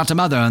 You're not a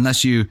mother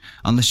unless you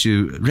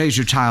raise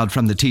your child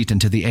from the teat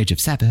until the age of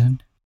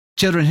 7.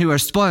 Children who are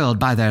spoiled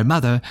by their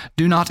mother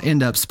do not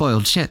end up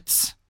spoiled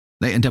shits.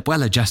 They end up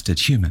well-adjusted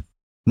human.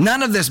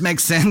 None of this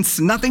makes sense.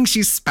 Nothing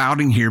she's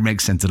spouting here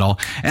makes sense at all.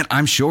 And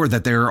I'm sure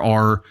that there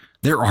are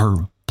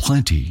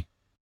plenty,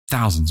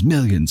 thousands,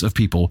 millions of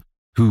people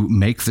who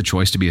make the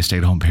choice to be a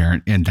stay-at-home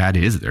parent, and that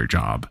is their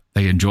job.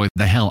 They enjoy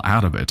the hell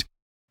out of it.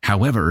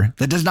 However,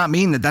 that does not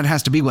mean that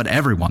has to be what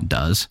everyone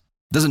does.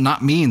 Does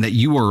not mean that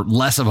you are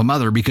less of a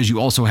mother because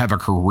you also have a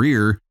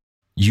career.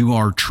 You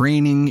are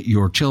training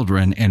your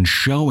children and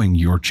showing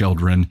your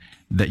children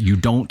that you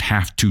don't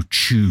have to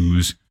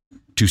choose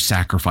to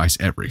sacrifice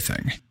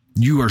everything.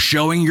 You are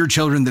showing your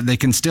children that they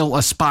can still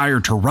aspire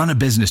to run a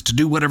business, to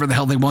do whatever the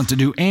hell they want to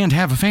do, and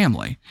have a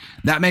family.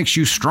 That makes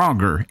you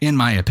stronger, in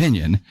my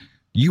opinion.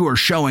 You are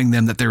showing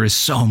them that there is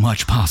so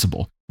much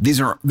possible. These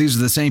are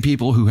the same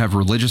people who have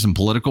religious and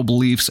political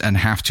beliefs and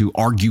have to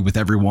argue with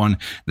everyone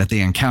that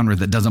they encounter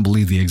that doesn't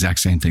believe the exact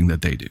same thing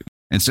that they do,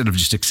 instead of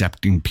just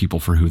accepting people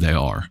for who they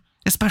are,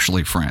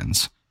 especially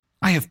friends.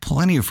 I have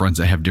plenty of friends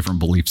that have different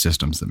belief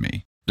systems than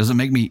me. Doesn't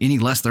make me any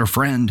less their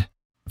friend.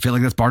 I feel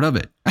like that's part of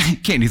it.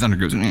 Candy Thunder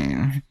goes,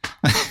 Candy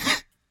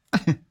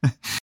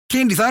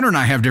Thunder and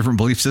I have different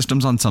belief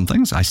systems on some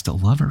things. I still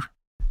love her.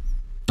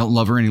 Don't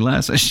love her any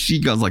less. She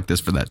goes like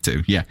this for that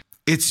too. Yeah.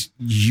 It's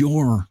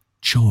your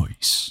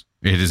choice.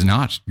 It is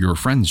not your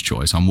friend's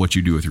choice on what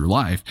you do with your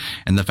life.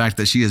 And the fact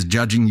that she is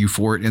judging you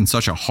for it in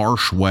such a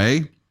harsh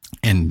way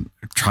and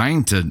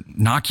trying to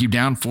knock you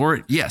down for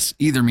it, yes,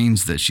 either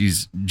means that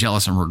she's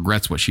jealous and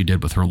regrets what she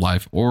did with her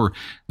life, or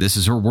this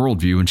is her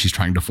worldview and she's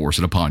trying to force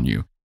it upon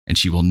you. And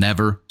she will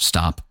never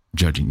stop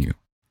judging you.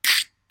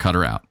 Cut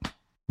her out.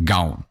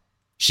 Gone.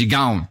 She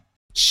gone.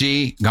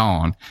 She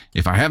gone.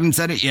 If I haven't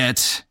said it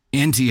yet,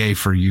 NTA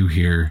for you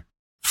here.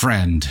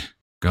 Friend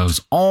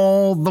goes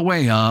all the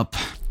way up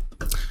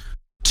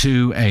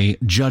to a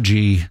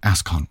judgy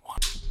ASCON one.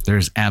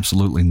 There's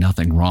absolutely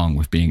nothing wrong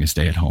with being a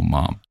stay-at-home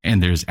mom.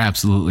 And there's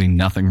absolutely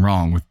nothing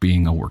wrong with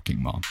being a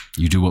working mom.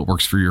 You do what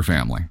works for your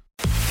family.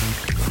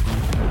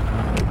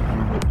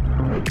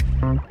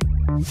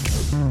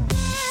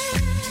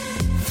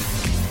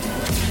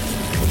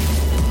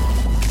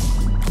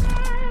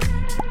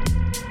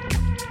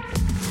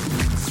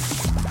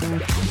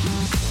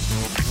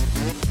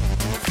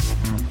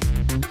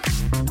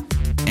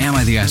 Am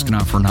I the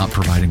astronaut for not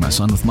providing my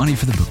son with money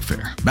for the book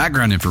fair?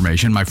 Background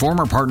information: my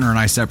former partner and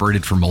I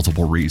separated for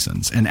multiple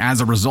reasons, and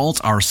as a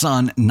result, our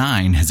son,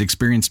 9, has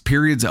experienced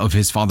periods of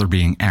his father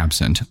being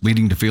absent,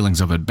 leading to feelings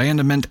of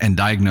abandonment and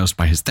diagnosed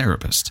by his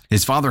therapist.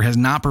 His father has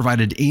not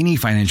provided any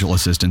financial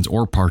assistance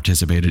or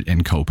participated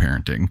in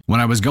co-parenting.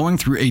 When I was going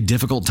through a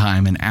difficult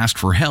time and asked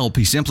for help,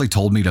 he simply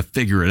told me to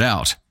figure it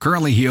out.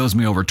 Currently, he owes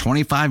me over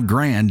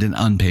 $25,000 in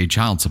unpaid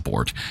child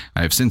support.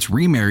 I have since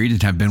remarried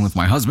and have been with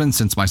my husband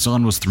since my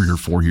son was 3 or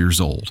 4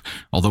 years old.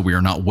 Although we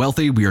are not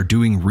wealthy, we are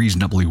doing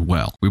reasonably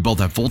well. We both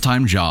have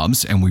full-time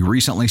jobs, and we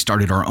recently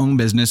started our own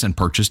business and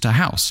purchased a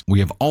house. We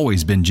have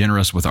always been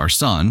generous with our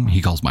son,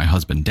 he calls my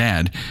husband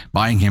Dad,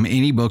 buying him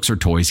any books or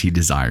toys he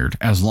desired,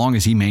 as long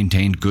as he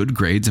maintained good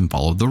grades and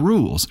followed the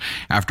rules.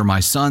 After my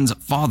son's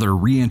father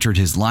re-entered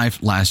his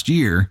life last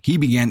year, he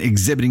began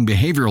exhibiting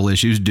behavioral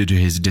issues due to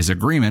his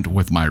disagreement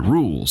with my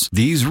rules.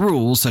 These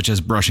rules, such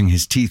as brushing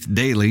his teeth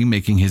daily,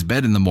 making his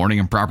bed in the morning,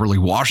 and properly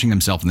washing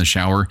himself in the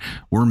shower,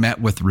 were met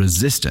with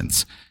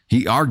resistance.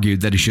 He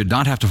argued that he should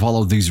not have to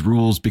follow these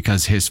rules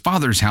because his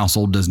father's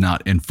household does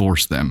not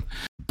enforce them.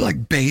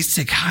 Like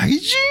basic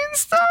hygiene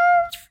stuff?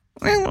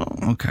 Well,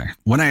 okay.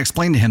 When I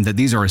explained to him that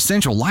these are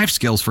essential life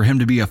skills for him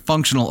to be a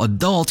functional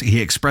adult,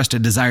 he expressed a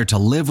desire to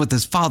live with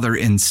his father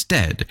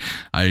instead.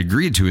 I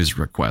agreed to his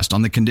request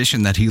on the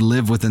condition that he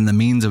live within the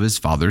means of his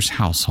father's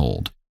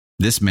household.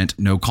 This meant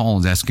no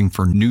calls asking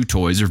for new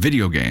toys or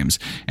video games,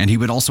 and he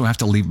would also have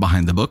to leave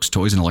behind the books,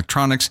 toys, and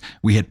electronics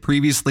we had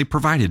previously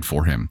provided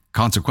for him.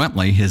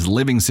 Consequently, his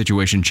living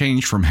situation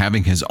changed from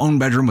having his own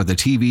bedroom with a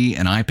TV,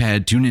 an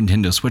iPad, 2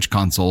 Nintendo Switch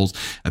consoles,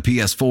 a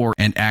PS4,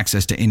 and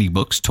access to any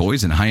books,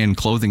 toys, and high-end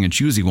clothing and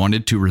shoes he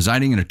wanted, to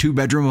residing in a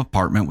 2-bedroom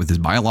apartment with his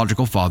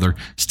biological father,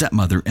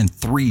 stepmother, and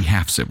 3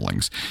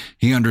 half-siblings.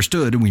 He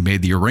understood, and we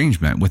made the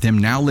arrangement, with him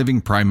now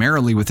living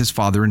primarily with his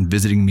father and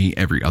visiting me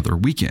every other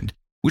weekend.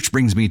 Which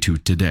brings me to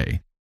today.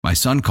 My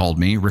son called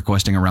me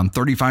requesting around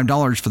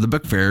 $35 for the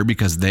book fair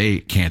because they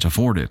can't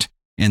afford it.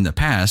 In the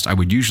past, I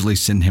would usually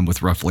send him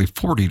with roughly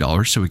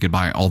 $40 so he could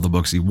buy all the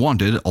books he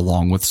wanted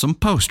along with some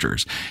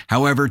posters.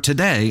 However,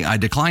 today I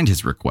declined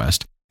his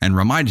request and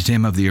reminded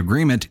him of the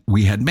agreement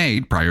we had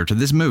made prior to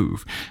this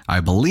move. I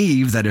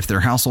believe that if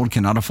their household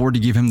cannot afford to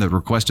give him the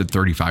requested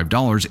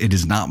 $35, it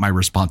is not my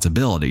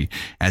responsibility,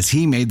 as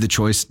he made the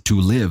choice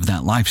to live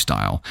that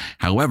lifestyle.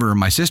 However,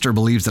 my sister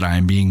believes that I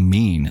am being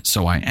mean,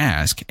 so I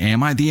ask,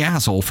 am I the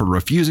asshole for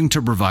refusing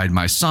to provide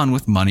my son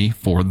with money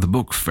for the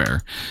book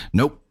fair?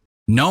 Nope.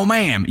 No,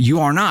 ma'am, you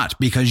are not,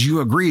 because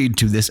you agreed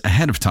to this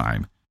ahead of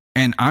time.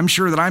 And I'm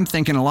sure that I'm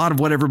thinking a lot of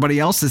what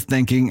everybody else is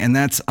thinking, and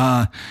that's,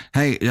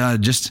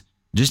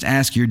 Just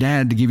ask your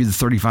dad to give you the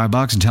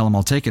 $35 and tell him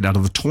I'll take it out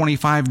of the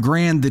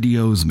 $25,000 that he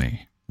owes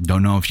me.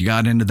 Don't know if you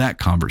got into that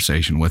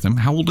conversation with him.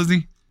 How old is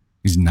he?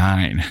 He's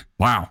 9.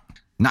 Wow.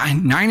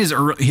 9 is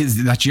early.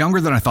 That's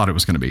younger than I thought it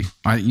was going to be.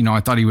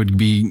 I thought he would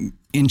be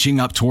inching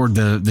up toward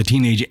the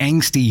teenage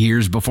angsty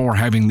years before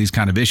having these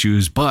kind of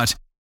issues, but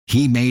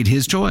he made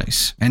his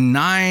choice. And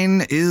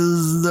 9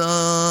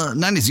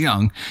 is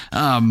young.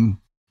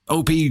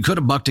 OP, you could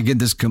have bucked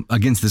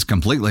against this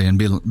completely and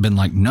been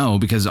like, no,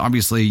 because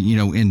obviously,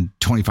 in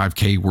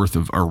 $25K worth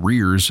of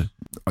arrears,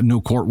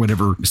 no court would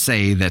ever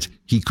say that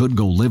he could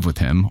go live with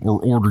him or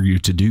order you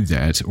to do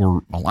that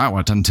or allow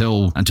it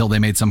until they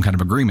made some kind of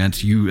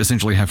agreement. You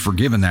essentially have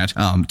forgiven that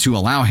to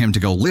allow him to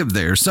go live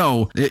there.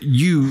 So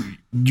you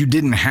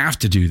didn't have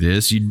to do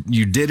this.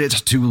 You did it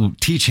to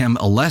teach him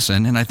a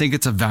lesson. And I think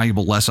it's a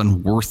valuable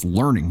lesson worth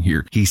learning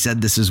here. He said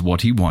this is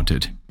what he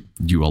wanted.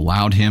 You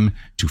allowed him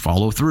to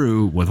follow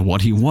through with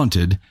what he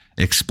wanted,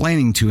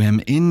 explaining to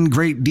him in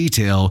great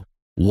detail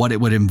what it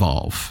would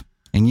involve.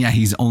 And yeah,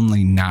 he's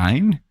only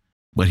 9,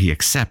 but he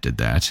accepted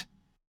that.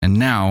 And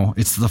now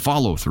it's the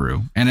follow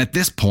through. And at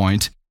this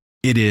point,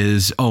 it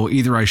is,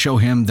 either I show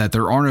him that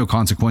there are no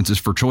consequences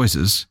for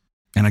choices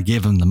and I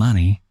give him the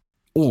money,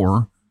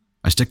 or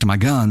I stick to my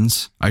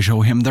guns. I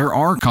show him there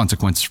are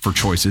consequences for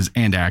choices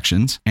and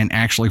actions and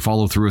actually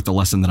follow through with the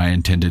lesson that I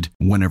intended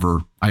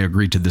whenever I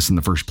agreed to this in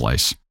the first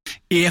place.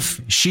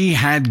 If you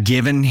had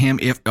given him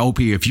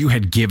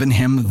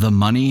the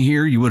money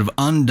here, you would have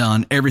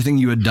undone everything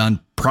you had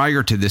done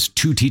prior to this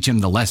to teach him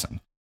the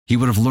lesson. He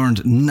would have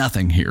learned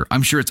nothing here.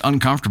 I'm sure it's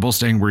uncomfortable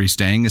staying where he's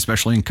staying,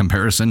 especially in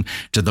comparison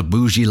to the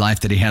bougie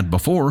life that he had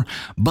before.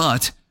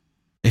 But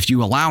if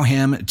you allow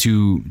him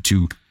to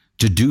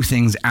do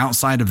things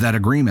outside of that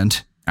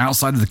agreement,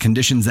 outside of the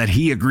conditions that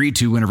he agreed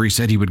to whenever he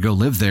said he would go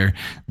live there,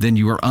 then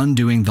you are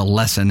undoing the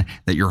lesson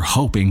that you're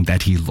hoping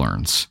that he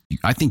learns.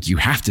 I think you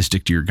have to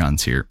stick to your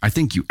guns here. I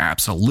think you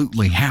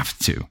absolutely have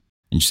to.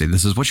 And you say,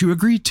 this is what you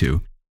agreed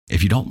to.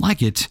 If you don't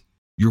like it,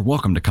 you're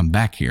welcome to come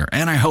back here.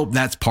 And I hope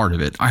that's part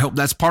of it. I hope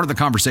that's part of the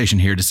conversation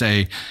here to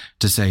say,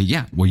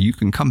 yeah, well, you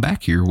can come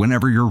back here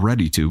whenever you're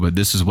ready to, but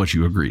this is what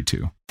you agreed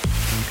to.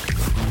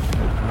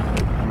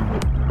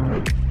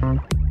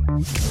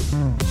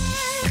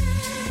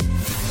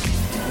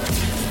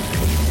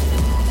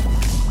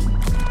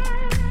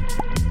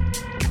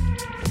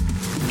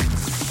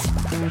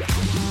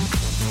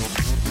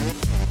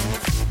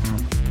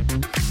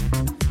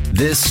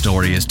 This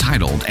story is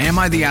titled, Am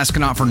I the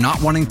Astronaut for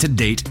Not Wanting to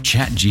Date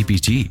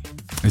ChatGPT?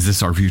 Is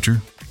this our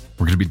future?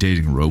 We're going to be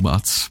dating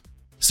robots.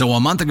 So a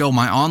month ago,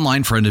 my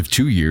online friend of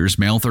 2 years,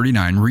 male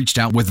 39, reached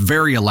out with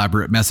very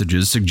elaborate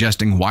messages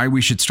suggesting why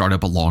we should start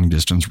up a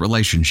long-distance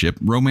relationship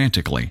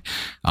romantically.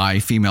 I,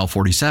 female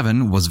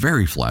 47, was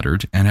very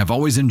flattered and have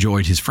always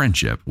enjoyed his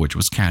friendship, which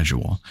was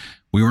casual.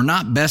 We were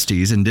not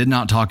besties and did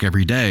not talk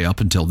every day up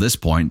until this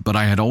point, but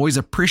I had always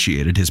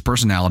appreciated his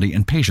personality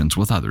and patience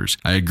with others.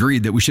 I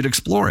agreed that we should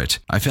explore it.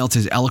 I felt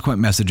his eloquent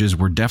messages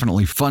were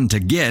definitely fun to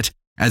get,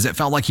 as it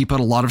felt like he put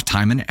a lot of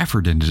time and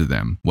effort into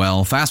them.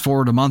 Well, fast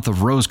forward a month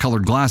of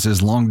rose-colored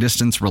glasses,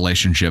 long-distance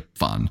relationship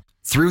fun.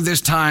 Through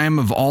this time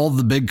of all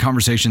the big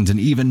conversations and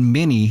even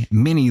many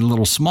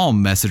little small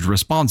message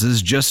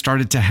responses just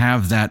started to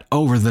have that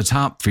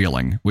over-the-top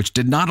feeling, which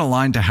did not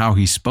align to how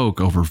he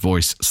spoke over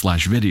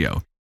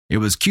voice/video. It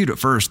was cute at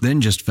first,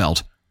 then just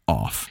felt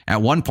off.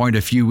 At one point,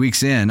 a few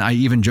weeks in, I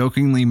even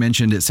jokingly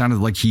mentioned it sounded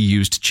like he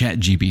used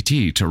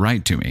ChatGPT to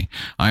write to me.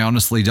 I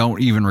honestly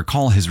don't even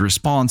recall his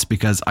response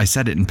because I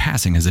said it in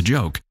passing as a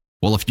joke.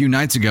 Well, a few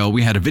nights ago,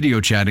 we had a video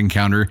chat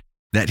encounter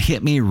that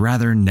hit me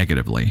rather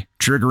negatively,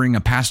 triggering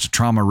a past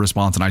trauma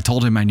response, and I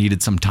told him I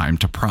needed some time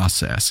to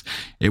process.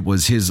 It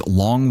was his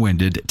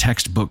long-winded,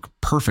 textbook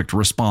perfect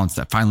response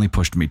that finally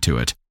pushed me to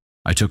it.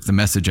 I took the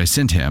message I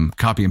sent him,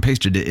 copy and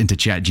pasted it into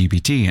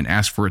ChatGPT, and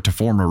asked for it to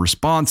form a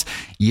response.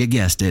 You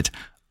guessed it,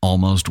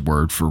 almost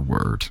word for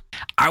word.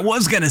 I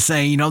was going to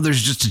say,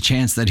 there's just a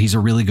chance that he's a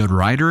really good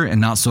writer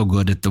and not so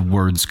good at the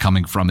words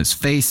coming from his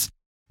face.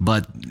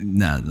 But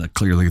no,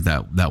 clearly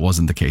that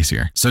wasn't the case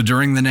here. So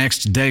during the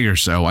next day or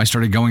so, I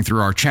started going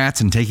through our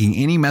chats and taking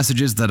any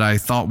messages that I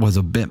thought was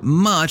a bit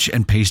much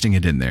and pasting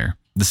it in there.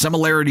 The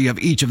similarity of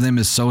each of them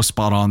is so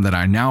spot on that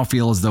I now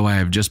feel as though I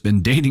have just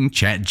been dating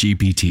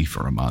ChatGPT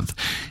for a month.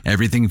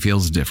 Everything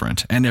feels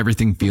different, and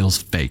everything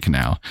feels fake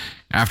now.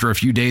 After a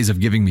few days of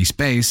giving me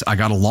space, I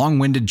got a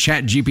long-winded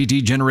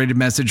ChatGPT generated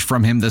message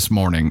from him this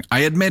morning. I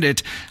admit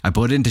it, I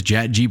put into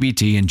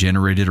ChatGPT and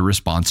generated a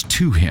response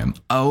to him.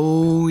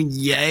 Oh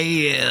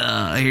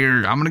yeah,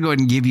 here, I'm going to go ahead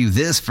and give you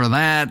this for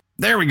that.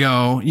 There we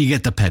go. You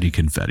get the petty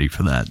confetti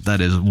for that.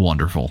 That is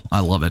wonderful. I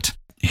love it.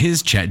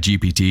 His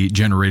ChatGPT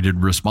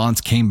generated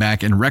response came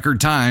back in record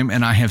time,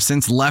 and I have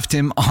since left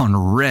him on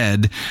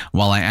red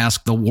while I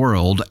ask the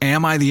world,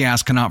 am I the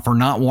astronaut for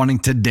not wanting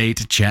to date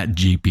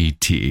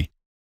ChatGPT?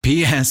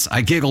 P.S.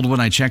 I giggled when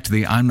I checked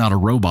the I'm not a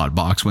robot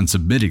box when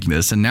submitting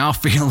this, and now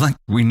feel like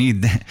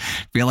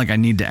I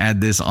need to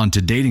add this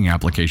onto dating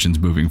applications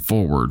moving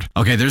forward.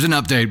 Okay, there's an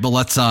update, but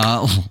let's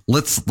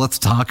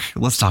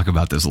talk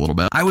about this a little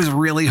bit. I was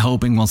really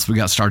hoping once we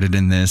got started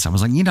in this, I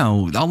was like,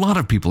 a lot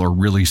of people are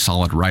really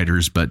solid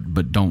writers,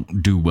 but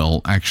don't do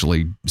well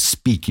actually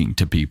speaking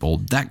to people.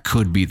 That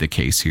could be the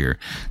case here.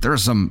 There are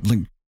some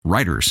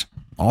writers,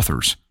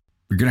 authors.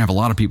 You're going to have a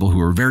lot of people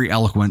who are very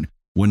eloquent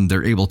when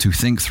they're able to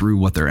think through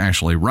what they're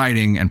actually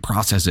writing and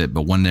process it,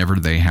 but whenever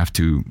they have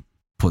to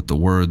put the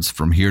words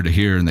from here to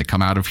here and they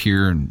come out of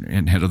here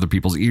and hit other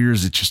people's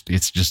ears,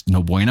 it's just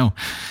no bueno.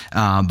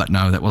 But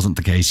no, that wasn't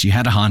the case. You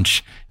had a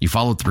hunch, you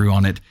followed through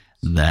on it.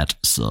 That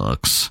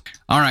sucks.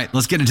 All right,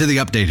 let's get into the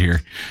update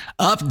here.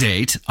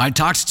 Update, I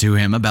talked to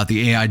him about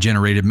the AI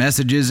generated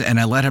messages and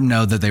I let him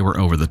know that they were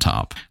over the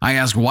top. I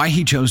asked why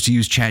he chose to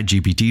use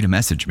ChatGPT to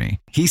message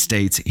me. He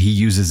states he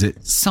uses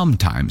it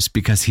sometimes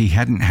because he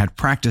hadn't had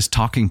practice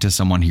talking to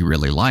someone he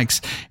really likes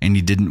and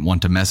he didn't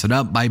want to mess it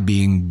up by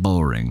being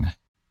boring.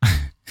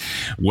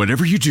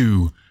 Whatever you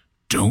do,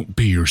 don't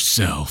be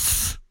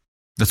yourself.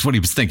 That's what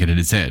he was thinking in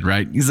his head,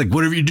 right? He's like,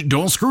 whatever you do,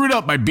 don't screw it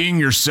up by being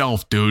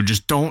yourself, dude.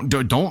 Just don't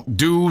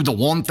do the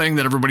one thing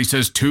that everybody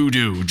says to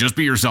do. Just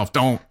be yourself.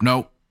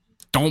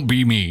 Don't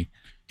be me.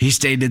 He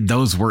stated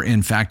those were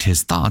in fact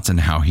his thoughts and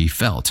how he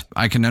felt.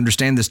 I can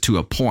understand this to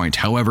a point.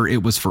 However,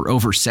 it was for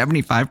over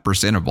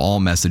 75% of all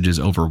messages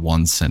over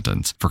one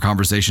sentence. For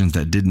conversations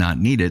that did not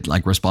need it,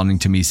 like responding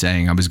to me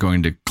saying I was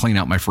going to clean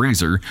out my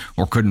freezer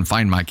or couldn't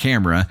find my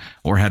camera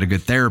or had a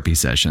good therapy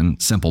session,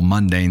 simple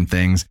mundane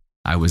things,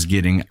 I was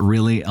getting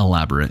really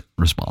elaborate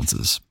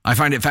responses. I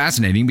find it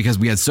fascinating because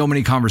we had so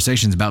many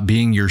conversations about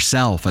being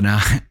yourself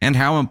and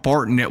how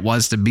important it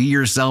was to be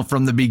yourself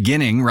from the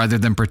beginning rather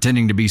than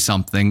pretending to be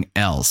something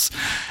else.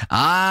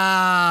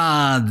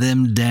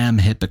 Them damn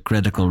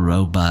hypocritical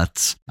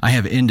robots. I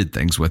have ended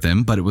things with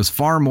him, but it was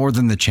far more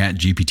than the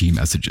ChatGPT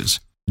messages.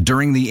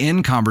 During the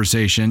end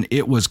conversation,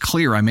 it was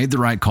clear I made the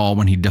right call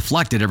when he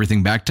deflected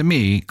everything back to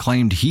me,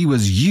 claimed he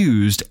was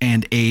used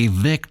and a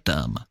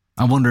victim.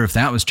 I wonder if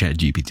that was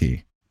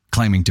ChatGPT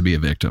claiming to be a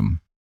victim.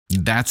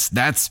 That's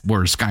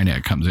where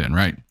Skynet comes in,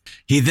 right?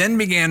 He then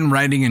began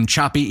writing in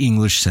choppy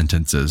English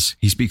sentences.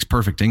 He speaks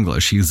perfect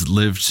English. He's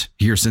lived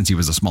here since he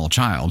was a small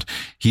child.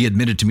 He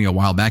admitted to me a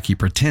while back he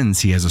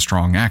pretends he has a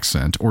strong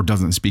accent or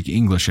doesn't speak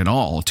English at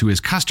all to his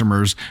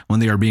customers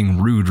when they are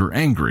being rude or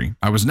angry.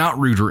 I was not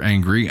rude or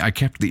angry. I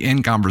kept the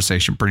end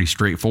conversation pretty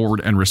straightforward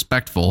and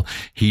respectful.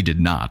 He did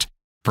not.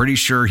 Pretty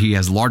sure he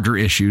has larger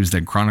issues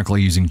than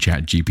chronically using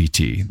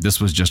ChatGPT. This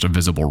was just a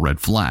visible red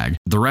flag.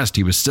 The rest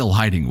he was still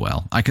hiding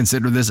well. I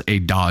consider this a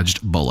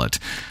dodged bullet.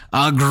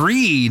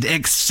 Agreed,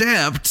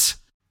 except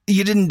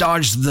you didn't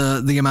dodge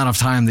the amount of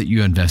time that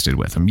you invested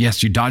with him.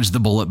 Yes, you dodged the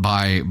bullet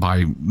by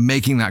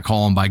making that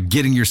call and by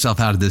getting yourself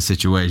out of this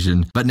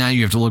situation. But now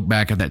you have to look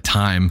back at that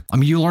time. I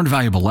mean, you learned a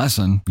valuable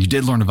lesson. You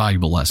did learn a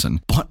valuable lesson.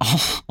 But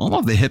all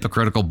of the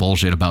hypocritical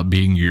bullshit about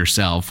being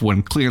yourself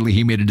when clearly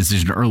he made a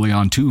decision early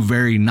on to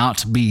very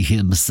not be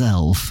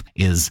himself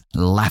is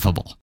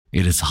laughable.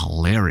 It is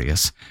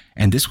hilarious.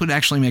 And this would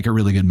actually make a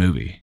really good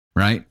movie.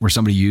 Right? Where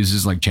somebody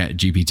uses like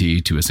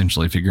ChatGPT to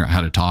essentially figure out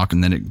how to talk.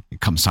 And then it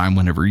comes time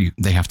whenever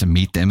they have to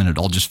meet them and it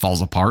all just falls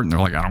apart. And they're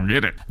like, I don't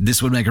get it.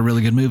 This would make a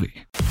really good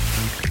movie.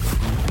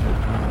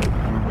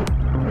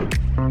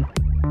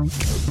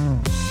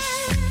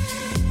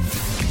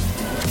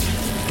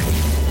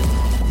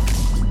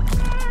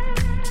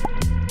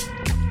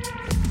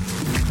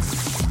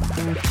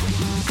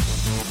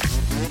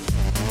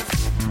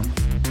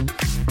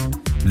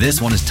 This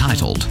one is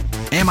titled,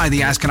 Am I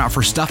the astronaut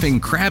for stuffing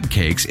crab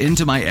cakes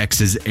into my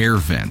ex's air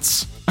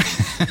vents?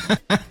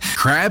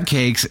 Crab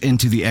cakes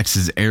into the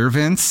ex's air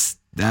vents?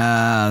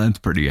 That's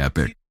pretty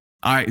epic.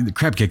 The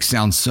crab cake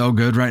sounds so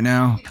good right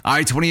now.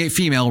 28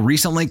 female,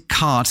 recently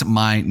caught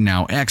my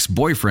now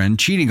ex-boyfriend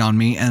cheating on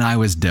me and I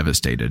was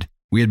devastated.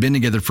 We had been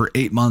together for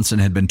 8 months and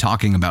had been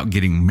talking about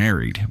getting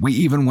married. We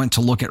even went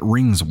to look at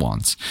rings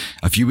once.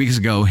 A few weeks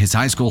ago, his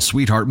high school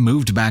sweetheart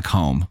moved back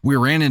home. We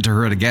ran into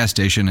her at a gas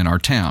station in our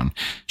town.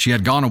 She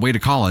had gone away to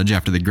college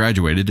after they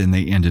graduated and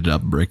they ended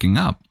up breaking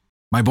up.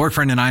 My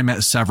boyfriend and I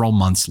met several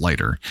months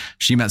later.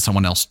 She met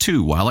someone else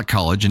too while at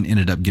college and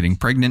ended up getting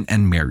pregnant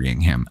and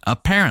marrying him.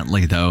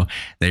 Apparently, though,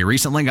 they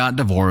recently got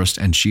divorced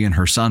and she and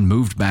her son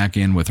moved back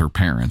in with her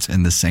parents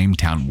in the same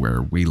town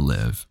where we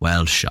live.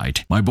 Well,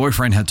 shite. My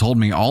boyfriend had told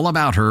me all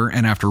about her,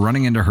 and after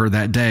running into her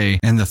that day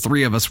and the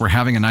three of us were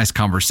having a nice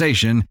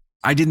conversation,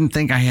 I didn't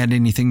think I had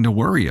anything to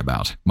worry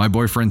about. My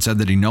boyfriend said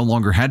that he no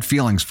longer had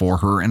feelings for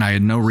her and I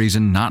had no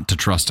reason not to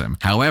trust him.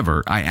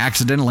 However, I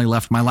accidentally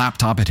left my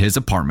laptop at his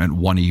apartment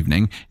one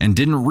evening and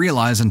didn't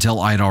realize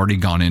until I'd already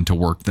gone into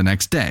work the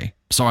next day.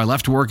 So I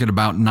left work at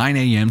about 9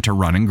 a.m. to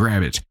run and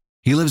grab it.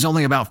 He lives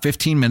only about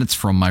 15 minutes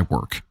from my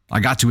work.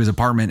 I got to his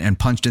apartment and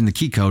punched in the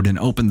key code and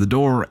opened the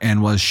door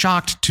and was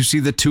shocked to see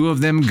the two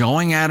of them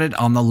going at it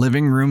on the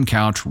living room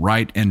couch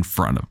right in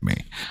front of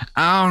me.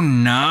 Oh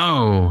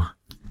no.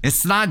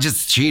 It's not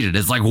just cheated.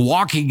 It's like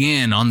walking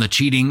in on the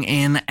cheating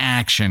in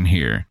action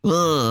here.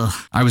 Ugh.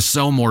 I was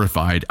so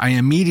mortified. I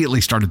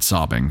immediately started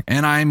sobbing.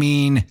 And I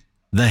mean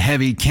the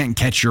heavy can't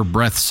catch your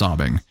breath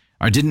sobbing.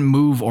 I didn't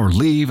move or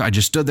leave. I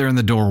just stood there in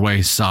the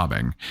doorway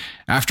sobbing.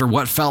 After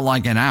what felt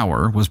like an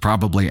hour, was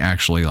probably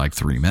actually like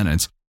 3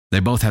 minutes, they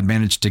both had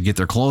managed to get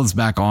their clothes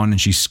back on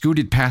and she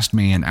scooted past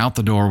me and out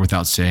the door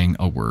without saying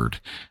a word.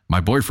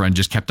 My boyfriend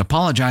just kept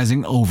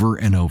apologizing over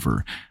and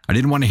over. I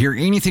didn't want to hear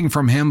anything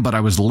from him, but I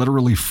was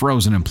literally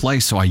frozen in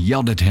place, so I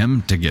yelled at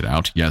him to get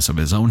out, yes, of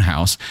his own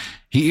house.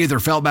 He either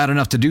felt bad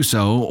enough to do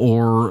so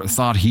or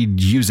thought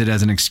he'd use it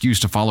as an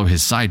excuse to follow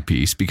his side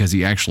piece because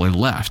he actually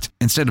left.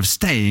 Instead of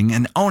staying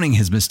and owning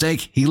his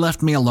mistake, he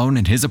left me alone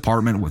in his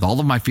apartment with all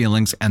of my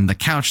feelings and the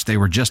couch they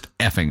were just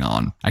effing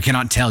on. I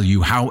cannot tell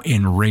you how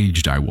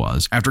enraged I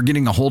was. After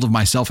getting a hold of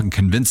myself and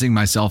convincing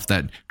myself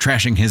that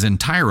trashing his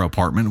entire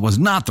apartment was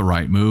not the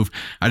right move,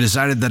 I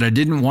decided that I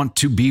didn't want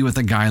to be with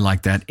a guy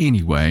like that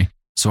anyway.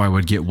 So I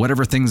would get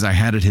whatever things I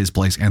had at his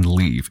place and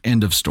leave.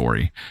 End of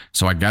story.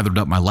 So I gathered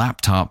up my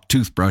laptop,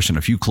 toothbrush, and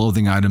a few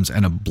clothing items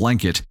and a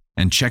blanket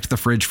and checked the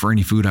fridge for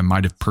any food I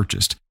might have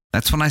purchased.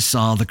 That's when I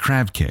saw the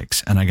crab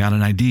cakes and I got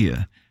an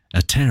idea.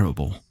 A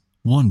terrible,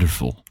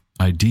 wonderful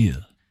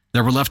idea.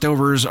 There were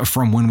leftovers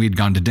from when we'd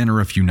gone to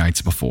dinner a few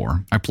nights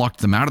before. I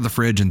plucked them out of the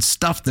fridge and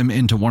stuffed them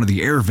into one of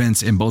the air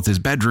vents in both his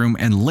bedroom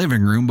and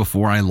living room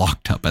before I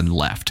locked up and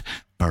left.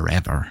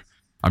 Forever.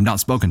 I've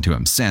not spoken to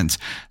him since,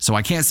 so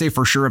I can't say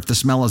for sure if the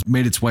smell has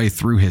made its way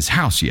through his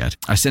house yet.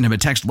 I sent him a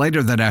text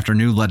later that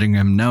afternoon letting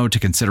him know to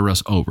consider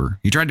us over.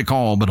 He tried to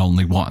call, but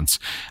only once.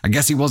 I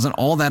guess he wasn't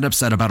all that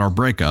upset about our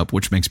breakup,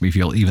 which makes me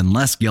feel even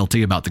less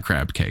guilty about the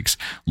crab cakes.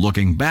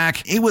 Looking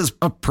back, it was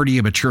a pretty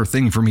immature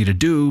thing for me to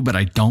do, but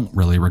I don't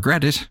really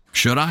regret it.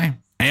 Should I?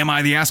 Am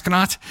I the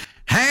astronaut?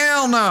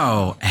 Hell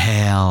no!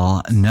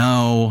 Hell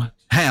no!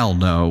 Hell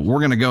no! We're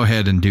gonna go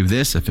ahead and do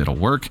this if it'll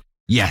work.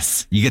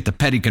 Yes, you get the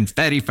petty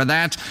confetti for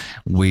that.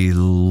 We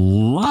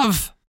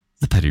love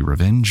the Petty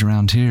Revenge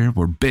around here.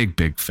 We're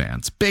big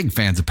fans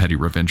of Petty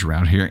Revenge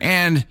around here.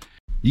 And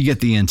you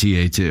get the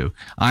NTA too.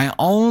 I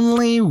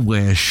only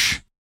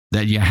wish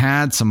that you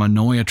had some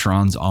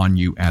Annoyatrons on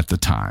you at the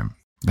time.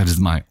 That is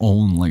my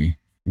only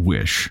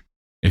wish.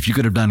 If you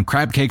could have done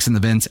crab cakes in the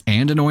vents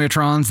and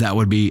Annoyatrons, that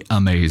would be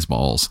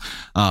amazeballs.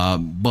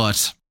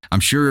 But I'm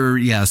sure,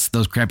 yes,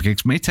 those crab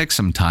cakes may take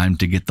some time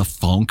to get the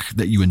funk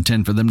that you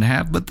intend for them to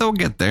have, but they'll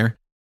get there.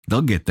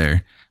 They'll get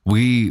there.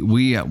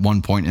 We at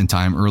one point in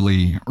time,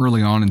 early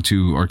on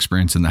into our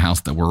experience in the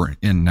house that we're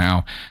in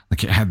now,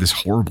 like it had this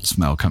horrible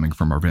smell coming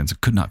from our vents. I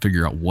could not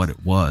figure out what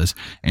it was,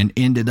 and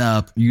ended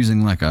up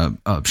using like a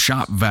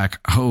shop vac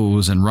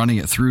hose and running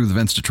it through the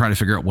vents to try to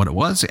figure out what it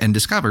was, and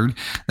discovered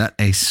that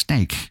a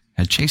snake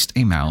had chased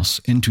a mouse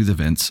into the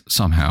vents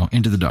somehow,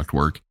 into the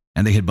ductwork,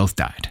 and they had both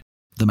died.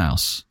 The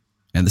mouse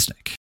and the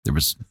snake. There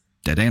was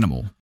dead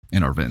animal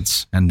in our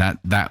vents, and that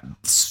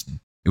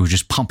it was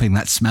just pumping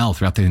that smell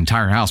throughout the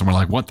entire house. And we're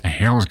like, what the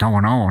hell is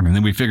going on? And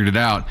then we figured it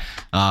out.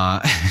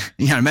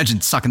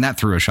 Imagine sucking that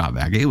through a shop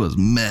vac. It was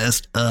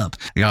messed up.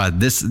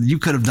 God, you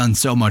could have done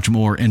so much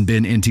more and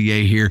been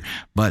NTA here,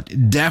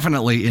 but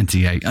definitely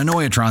NTA.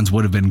 Annoyatrons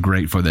would have been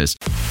great for this.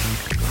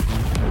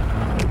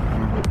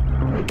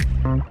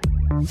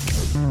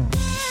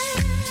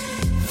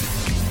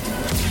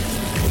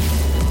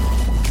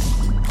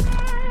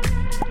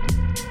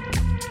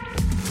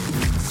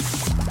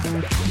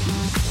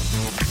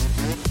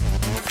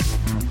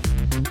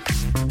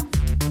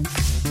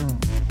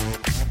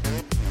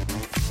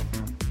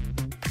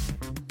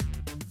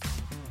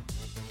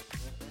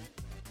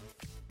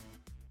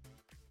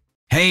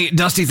 Hey,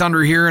 Dusty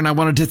Thunder here, and I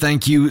wanted to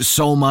thank you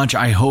so much.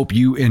 I hope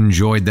you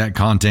enjoyed that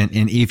content,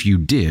 and if you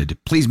did,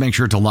 please make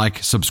sure to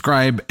like,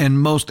 subscribe, and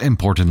most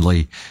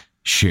importantly,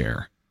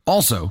 share.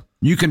 Also,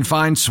 you can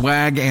find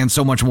swag and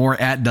so much more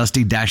at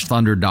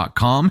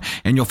dusty-thunder.com,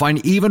 and you'll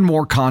find even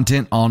more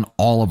content on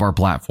all of our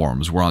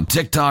platforms. We're on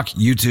TikTok,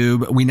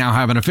 YouTube. We now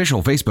have an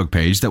official Facebook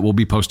page that we'll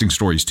be posting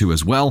stories to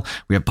as well.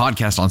 We have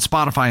podcasts on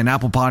Spotify and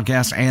Apple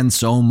Podcasts and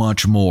so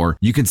much more.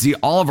 You can see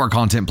all of our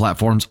content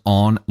platforms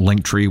on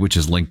Linktree, which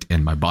is linked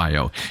in my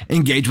bio.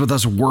 Engage with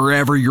us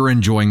wherever you're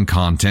enjoying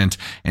content,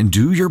 and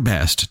do your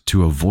best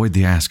to avoid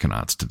the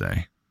Askonauts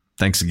today.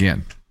 Thanks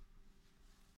again.